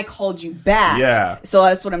 Mm-hmm. Then I called you back. Yeah. So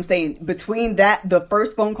that's what I'm saying. Between the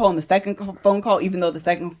first phone call and the second phone call, even though the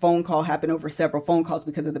second phone call happened over several phone calls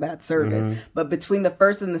because of the bad service, but between the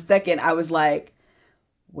first and the second, I was like,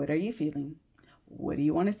 what are you feeling? What do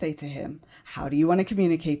you want to say to him? How do you want to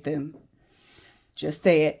communicate them? Just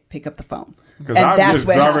say it. Pick up the phone. Because I'm just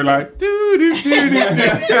driving like,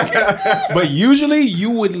 but usually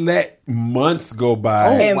you would let months go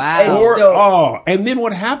by. Oh, wow. And then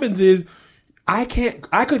what happens is I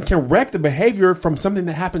could correct the behavior from something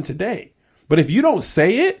that happened today. But if you don't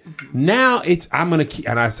say it, now I'm going to keep,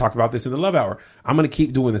 and I talked about this in the Love Hour, I'm going to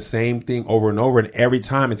keep doing the same thing over and over. And every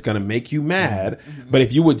time it's going to make you mad. Mm-hmm. But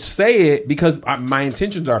if you would say it, because my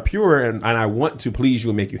intentions are pure and I want to please you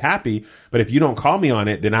and make you happy. But if you don't call me on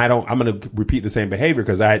it, then I'm going to repeat the same behavior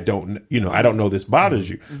because I don't know this bothers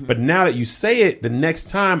you. Mm-hmm. But now that you say it, the next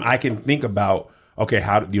time I can think about, okay,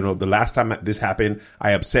 how, the last time this happened,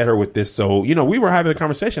 I upset her with this. So, we were having a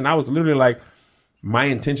conversation. I was literally like, my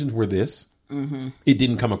intentions were this. Mm-hmm. It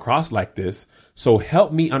didn't come across like this. So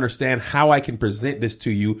help me understand how I can present this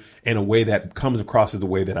to you in a way that comes across as the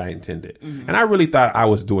way that I intended. Mm-hmm. And I really thought I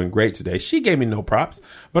was doing great today. She gave me no props,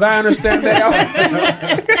 but I understand that. Go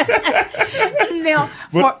ahead.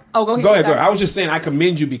 Go ahead. I was just saying I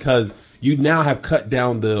commend you because you now have cut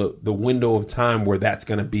down the window of time where that's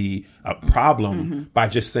going to be a problem by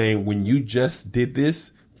just saying, when you just did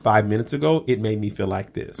this 5 minutes ago, it made me feel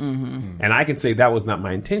like this. Mm-hmm. And I can say that was not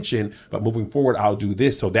my intention, but moving forward, I'll do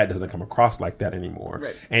this so that doesn't come across like that anymore.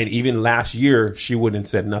 Right. And even last year, she wouldn't have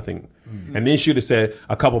said nothing. Mm-hmm. And then she would have said,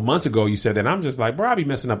 a couple months ago, you said that. I'm just like, bro, I be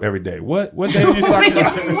messing up every day. What day are you talking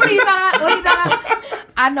about? What are you talking about?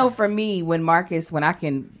 I know for me, when I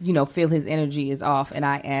can, feel his energy is off and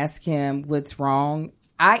I ask him what's wrong,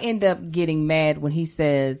 I end up getting mad when he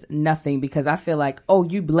says nothing because I feel like, oh,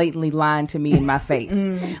 you blatantly lying to me in my face.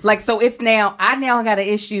 Like, so I now got an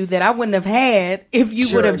issue that I wouldn't have had if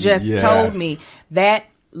you would have just told me that.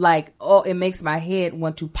 Like, oh, it makes my head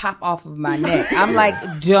want to pop off of my neck. I'm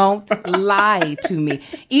like, don't lie to me.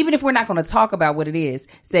 Even if we're not going to talk about what it is,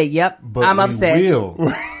 say, yep, but I'm upset.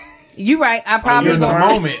 You right. I probably in a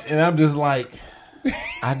moment, and I'm just like,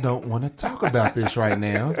 I don't want to talk about this right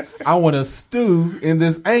now. I want to stew in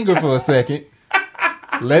this anger for a second.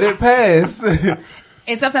 Let it pass.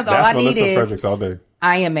 And sometimes all I need is, all day.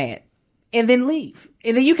 I am mad. And then leave.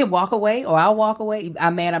 And then you can walk away or I'll walk away.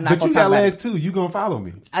 I'm mad. I'm not going to talk about it. But you got legs too. You going to follow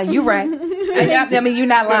me. You right. I mean, you're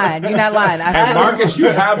not lying. You're not lying. And Marcus, you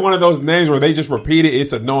have one of those names where they just repeat it.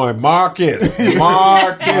 It's annoying. Marcus.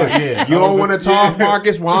 Yeah. You don't want to talk,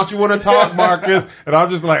 Marcus? Why don't you want to talk, Marcus? And I'm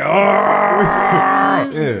just like, oh.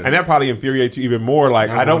 Yeah. And that probably infuriates you even more. Like,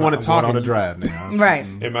 I don't want to talk on the drive now. Right.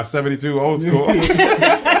 In my 72 old school.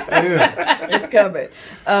 It's coming.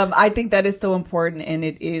 I think that is so important, and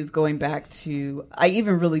it is going back to, I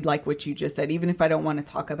even really like what you just said. Even if I don't want to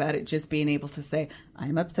talk about it, just being able to say,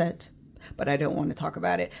 I'm upset, but I don't want to talk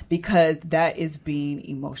about it, because that is being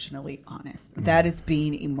emotionally honest. Mm-hmm. That is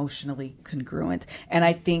being emotionally congruent. And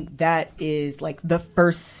I think that is like the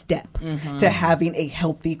first step to having a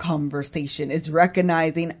healthy conversation, is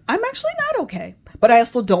recognizing I'm actually not okay, but I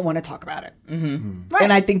also don't want to talk about it. Mm-hmm. Right.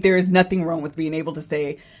 And I think there is nothing wrong with being able to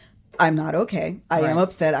say, I'm not okay. I am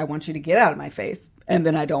upset. I want you to get out of my face. And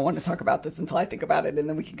then I don't want to talk about this until I think about it, and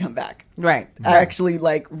then we can come back. Right. I actually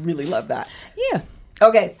really love that. Yeah.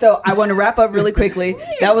 Okay, so I want to wrap up really quickly.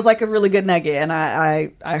 That was like a really good nugget, and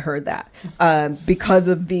I heard that because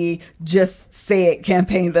of the Just Say It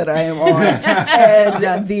campaign that I am on,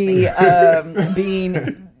 and the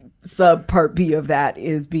being sub part B of that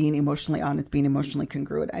is being emotionally honest, being emotionally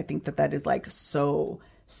congruent. I think that is like so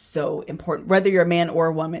important, whether you're a man or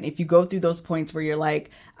a woman. If you go through those points where you're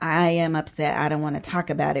like, I am upset, I don't want to talk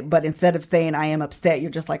about it, but instead of saying I am upset, you're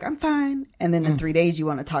just like, I'm fine, and then in 3 days you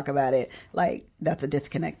want to talk about it, like, that's a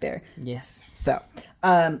disconnect there. Yes. So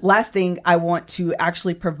last thing, I want to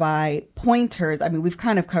actually provide pointers. I mean, we've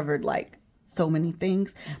kind of covered like so many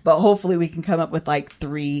things, but hopefully we can come up with like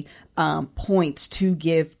 3 points to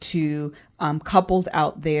give to couples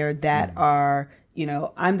out there that are you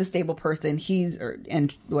know, I'm the stable person,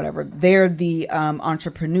 and whatever, they're the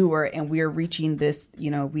entrepreneur, and we're reaching this,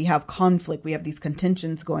 you know, we have conflict, we have these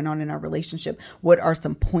contentions going on in our relationship. What are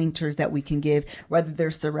some pointers that we can give, whether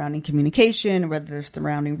they're surrounding communication, whether they're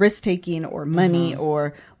surrounding risk taking or money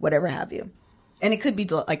or whatever have you? And it could be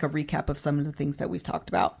like a recap of some of the things that we've talked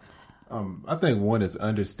about. I think one is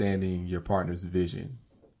understanding your partner's vision.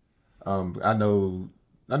 I know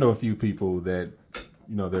a few people that,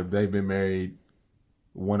 you know, they've been married.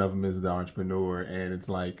 One of them is the entrepreneur, and it's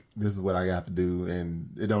like, this is what I have to do, and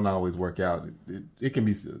it don't always work out. It can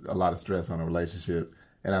be a lot of stress on a relationship,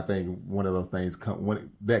 and I think one of those things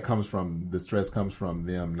the stress comes from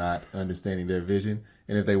them not understanding their vision.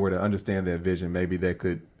 And if they were to understand their vision, maybe that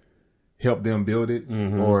could help them build it,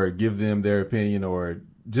 or give them their opinion, or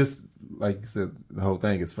just, like you said, the whole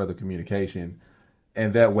thing is further communication.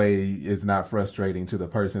 And that way it's not frustrating to the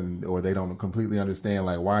person, or they don't completely understand,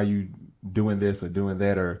 like, why are you doing this or doing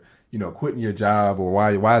that, or, you know, quitting your job, or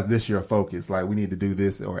why is this your focus? Like, we need to do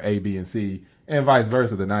this, or A, B, and C, and vice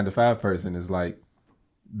versa. The 9-to-5 person is like,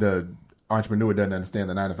 the entrepreneur doesn't understand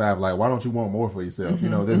the 9-to-5. Like, why don't you want more for yourself? You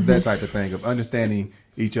know, there's that type of thing of understanding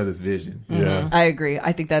each other's vision. Yeah, I agree.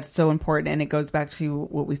 I think that's so important. And it goes back to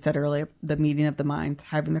what we said earlier, the meeting of the minds,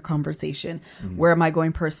 having the conversation. Where am I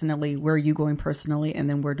going personally? Where are you going personally? And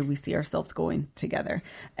then where do we see ourselves going together?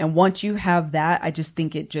 And once you have that, I just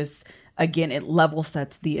think again, it level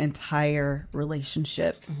sets the entire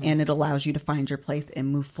relationship, and it allows you to find your place and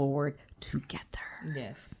move forward together.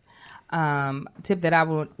 Yes. Tip that I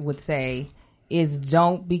would say is,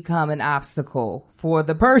 don't become an obstacle for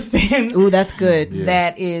the person. Ooh, that's good.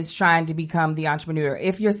 That is trying to become the entrepreneur.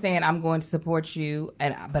 If you're saying, I'm going to support you,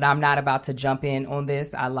 but I'm not about to jump in on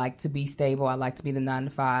this, I like to be stable, I like to be the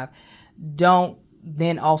 9-to-5, don't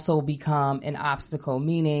then also become an obstacle.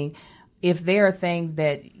 Meaning, if there are things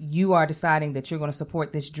that you are deciding that you're going to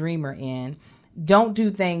support this dreamer in, don't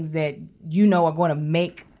do things that you know are going to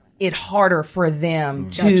make it harder for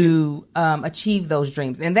them to achieve those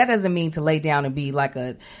dreams. And that doesn't mean to lay down and be like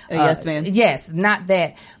a yes man. Yes, not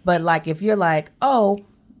that. But like, if you're like, oh,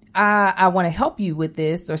 I want to help you with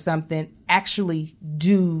this or something, actually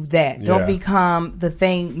do that. Don't become the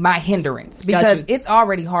thing, my hindrance, because it's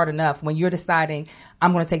already hard enough when you're deciding,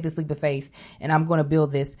 I'm going to take this leap of faith and I'm going to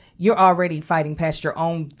build this. You're already fighting past your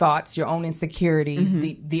own thoughts, your own insecurities,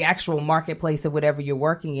 the actual marketplace of whatever you're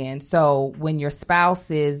working in. So when your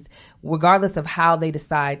spouse is, regardless of how they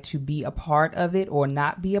decide to be a part of it or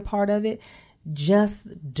not be a part of it, just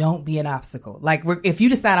don't be an obstacle. Like, if you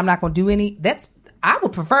decide I'm not going to do any, I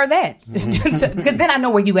would prefer that, because then I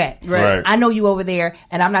know where you at. Right. I know you over there,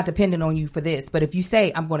 and I'm not dependent on you for this. But if you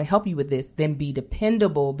say, I'm going to help you with this, then be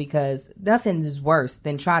dependable, because nothing is worse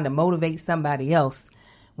than trying to motivate somebody else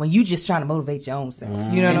when you just trying to motivate your own self.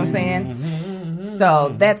 You know what I'm saying?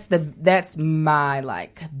 So that's my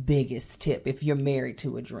like biggest tip if you're married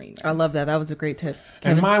to a dreamer. I love that. That was a great tip.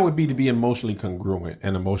 And mine would be to be emotionally congruent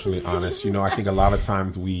and emotionally honest. You know, I think a lot of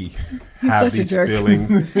times we have these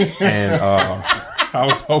feelings, and I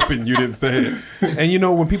was hoping you didn't say it. And you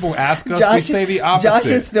know, when people ask us, we say the opposite. Josh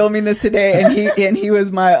is filming this today, and he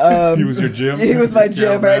was my he was your gym. He was my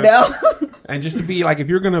gym right now. And just to be like, if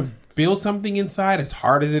you're gonna feel something inside, as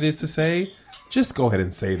hard as it is to say, just go ahead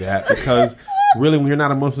and say that, because really, when you're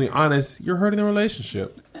not emotionally honest, you're hurting the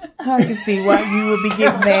relationship. I can see why you would be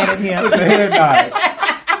getting mad at him.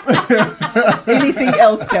 Anything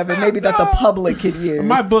else, Kevin? Maybe that the public could use.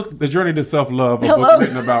 My book, The Journey to Self-Love, a book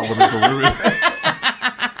written about women for women.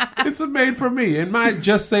 It's made for me. And my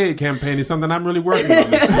Just Say It campaign is something I'm really working on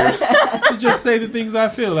this year. To just say the things I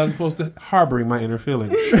feel, as opposed to harboring my inner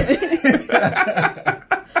feelings.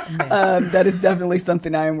 That is definitely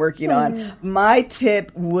something I am working on. My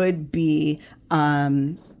tip would be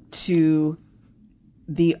to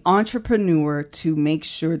the entrepreneur to make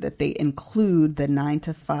sure that they include the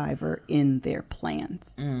 9-to-5er in their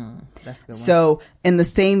plans. That's a good one. So in the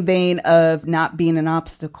same vein of not being an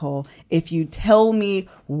obstacle, if you tell me,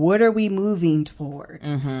 what are we moving toward?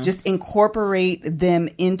 Just incorporate them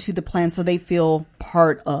into the plan so they feel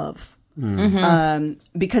part of.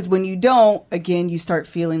 Because when you don't, again, you start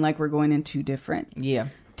feeling like we're going in two different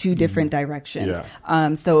directions.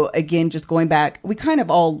 So again, just going back, we kind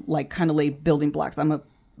of all lay building blocks. I'm going to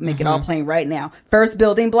make it all plain right now. First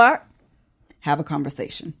building block, have a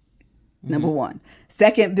conversation. Number one.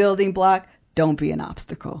 Second building block, don't be an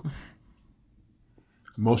obstacle.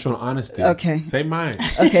 Emotional honesty. Okay. Say mine.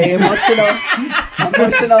 Okay, emotional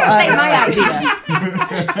honesty. Say my idea.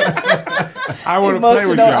 I want to play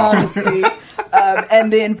with y'all. Honesty.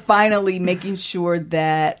 And then finally making sure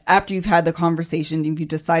that after you've had the conversation, if you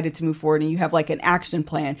decided to move forward and you have like an action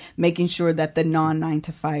plan, making sure that the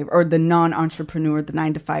non-9-to-5 or the non-entrepreneur, the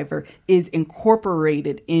 9-to-5er is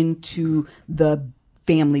incorporated into the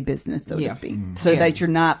family business, so to speak, so that you're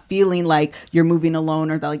not feeling like you're moving alone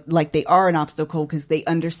or like they are an obstacle, because they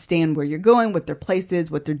understand where you're going, what their place is,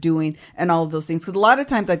 what they're doing, and all of those things. Because a lot of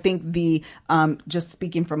times I think the just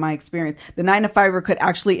speaking from my experience, the 9-to-5er could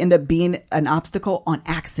actually end up being an obstacle on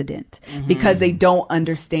accident because they don't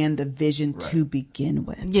understand the vision to begin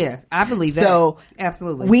with. Yeah, I believe that. So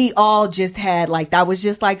absolutely, we all just had like, that was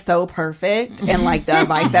just like so perfect, and like the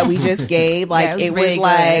advice that we just gave, like it was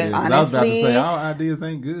like, honestly, I was about to say, our ideas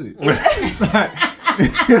ain't good.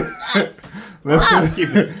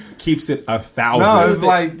 Keeps it 1,000. No, it's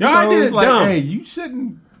like, it's like, hey, you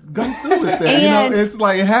shouldn't go through with that. And it's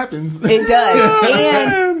like, it happens. It does.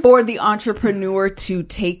 And for the entrepreneur to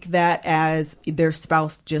take that as their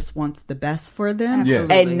spouse just wants the best for them,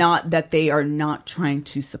 and not that they are not trying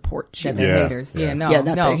to support you. That they're haters. They're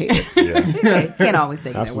haters. Can't always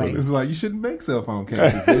think that way. It's like, you shouldn't make cell phone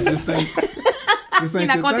cases. It just ain't. You're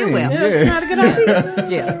not going to do well. It's not a good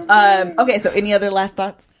idea. Okay, so any other last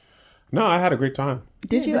thoughts? No, I had a great time.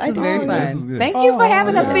 Did you? This was very fun. Thank you for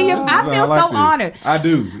having us be here. I feel so honored. I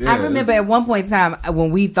do. I remember at one point in time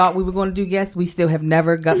when we thought we were going to do guests, we still have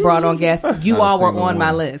never got brought on guests. You all were on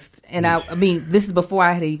my list. And I mean, this is before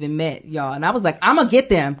I had even met y'all. And I was like, I'm going to get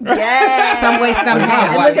them. Yeah. Some way,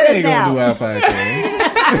 somehow. Look at us now. Do our podcast.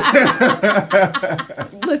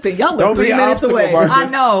 Listen, y'all look 3 minutes away. I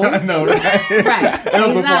know. Right? Right. That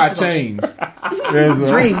was before I changed.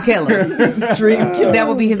 Dream Killer. Dream Killer. That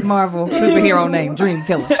would be his Marvel superhero name, Dream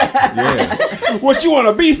Killer. Yeah. What, you want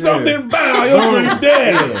to be something? Bow, your dream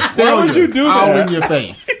dead. Why would you do that? All in your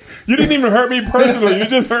face. You didn't even hurt me personally. You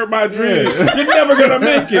just hurt my dream. You're never going to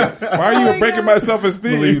make it. Why are you breaking my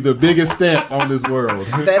self-esteem? Believe the biggest stamp on this world.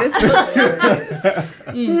 That is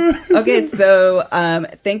okay, so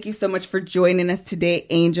thank you so much for joining us today,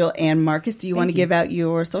 Angel and Marcus. Do you want to give out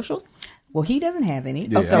your socials? Well, he doesn't have any,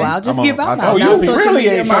 Yeah. so I'll just give out Oh, my you social really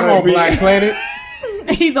media ain't I'm trying on to be Black Planet.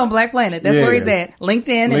 He's on Black Planet. That's where he's at.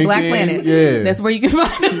 LinkedIn and Black Planet. Yeah. That's where you can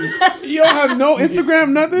find him. You don't have no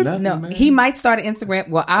Instagram, nothing? No, he might start an Instagram.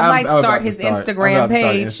 Well, I might start his Instagram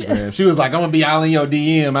page. She was like, I'm going to be all in your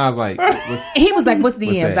DM. I was like, He was like, what's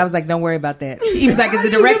DMs? I was like, don't worry about that. He was like, it's a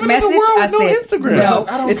direct message. I said, Instagram. no.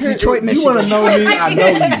 It's Detroit, Michigan. You want to know me? I know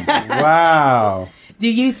you. Wow. Do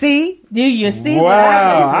you see?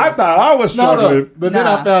 Wow. I thought I was struggling. But then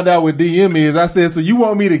I found out what DM is. I said, so you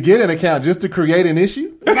want me to get an account just to create an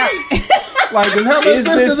issue? Like, how much Is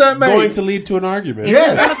sense this does that make? going to lead to an argument?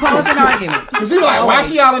 It's going to cause an argument. She was like, why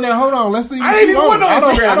she all in there? Hold on, let's see. I ain't even want no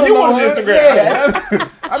Instagram. You want Instagram. Yeah.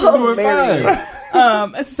 I've been doing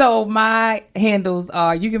fine. So my handles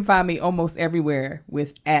are, you can find me almost everywhere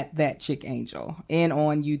with @ThatChickAngel and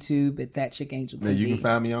on YouTube at ThatChickAngel TV. Now you can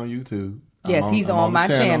find me on YouTube. Yes, he's on my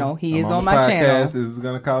channel. He is on my channel. This is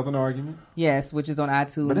going to cause an argument. Yes, which is on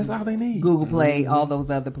iTunes. But that's all they need. Google Play, all those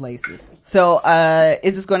other places. So,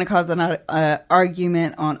 is this going to cause an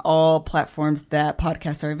argument on all platforms that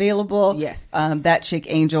podcasts are available? Yes. That Chick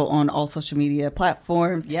Angel on all social media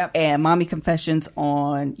platforms. Yep. And Mommy Confessions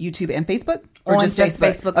on YouTube and Facebook? Or on just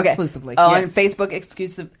Facebook exclusively. On Yes. Facebook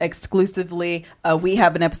exclusively. We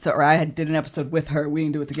have an episode, or I did an episode with her. We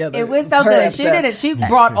didn't do it together. It was so good. She did it. She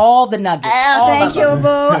brought all the nuggets. Thank you, Boo.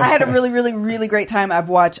 I had a really, really, really great time. I've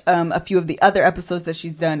watched a few of the other episodes that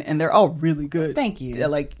she's done, and they're all really good. Thank you.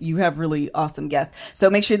 Like, you have really awesome guests.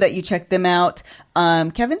 So make sure that you check them out.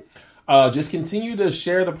 Kevin? Just continue to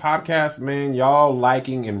share the podcast, man. Y'all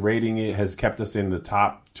liking and rating it has kept us in the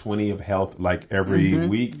top 20 of health like every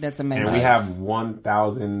week. That's amazing. And we have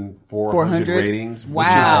 1,400 ratings.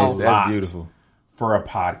 Wow. Which is a That's lot beautiful. For a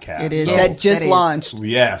podcast. It is. So, That just it is. launched.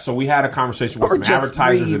 yeah, so we had a conversation with Or some just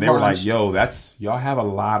advertisers and they were like, relaunched. yo, y'all have a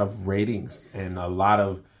lot of ratings and a lot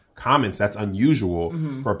of comments. That's unusual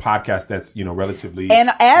for a podcast that's, relatively...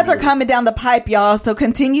 And ads are coming down the pipe, y'all, so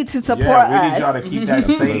continue to support we need y'all us. to keep that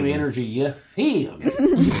same energy. Yeah.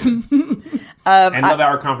 And Love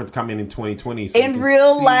Hour Conference coming in 2020. So In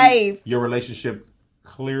real life. Your relationship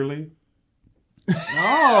clearly.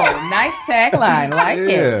 Oh, nice tagline. Like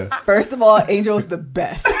it. First of all, Angel is the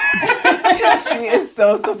best. She is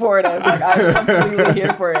so supportive. Like, I'm completely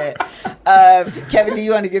here for it. Kevin, do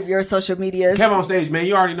you want to give your social medias? Kev on Stage, man.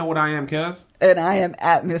 You already know what I am, Kev. And I am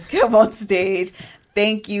at Miss Kev on Stage.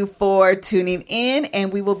 Thank you for tuning in,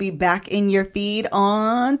 and we will be back in your feed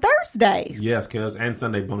on Thursdays. Yes, Kev. And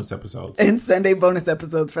Sunday bonus episodes. And Sunday bonus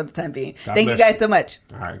episodes for the time being. God Thank you bless guys so much.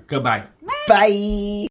 All right. Goodbye. Bye.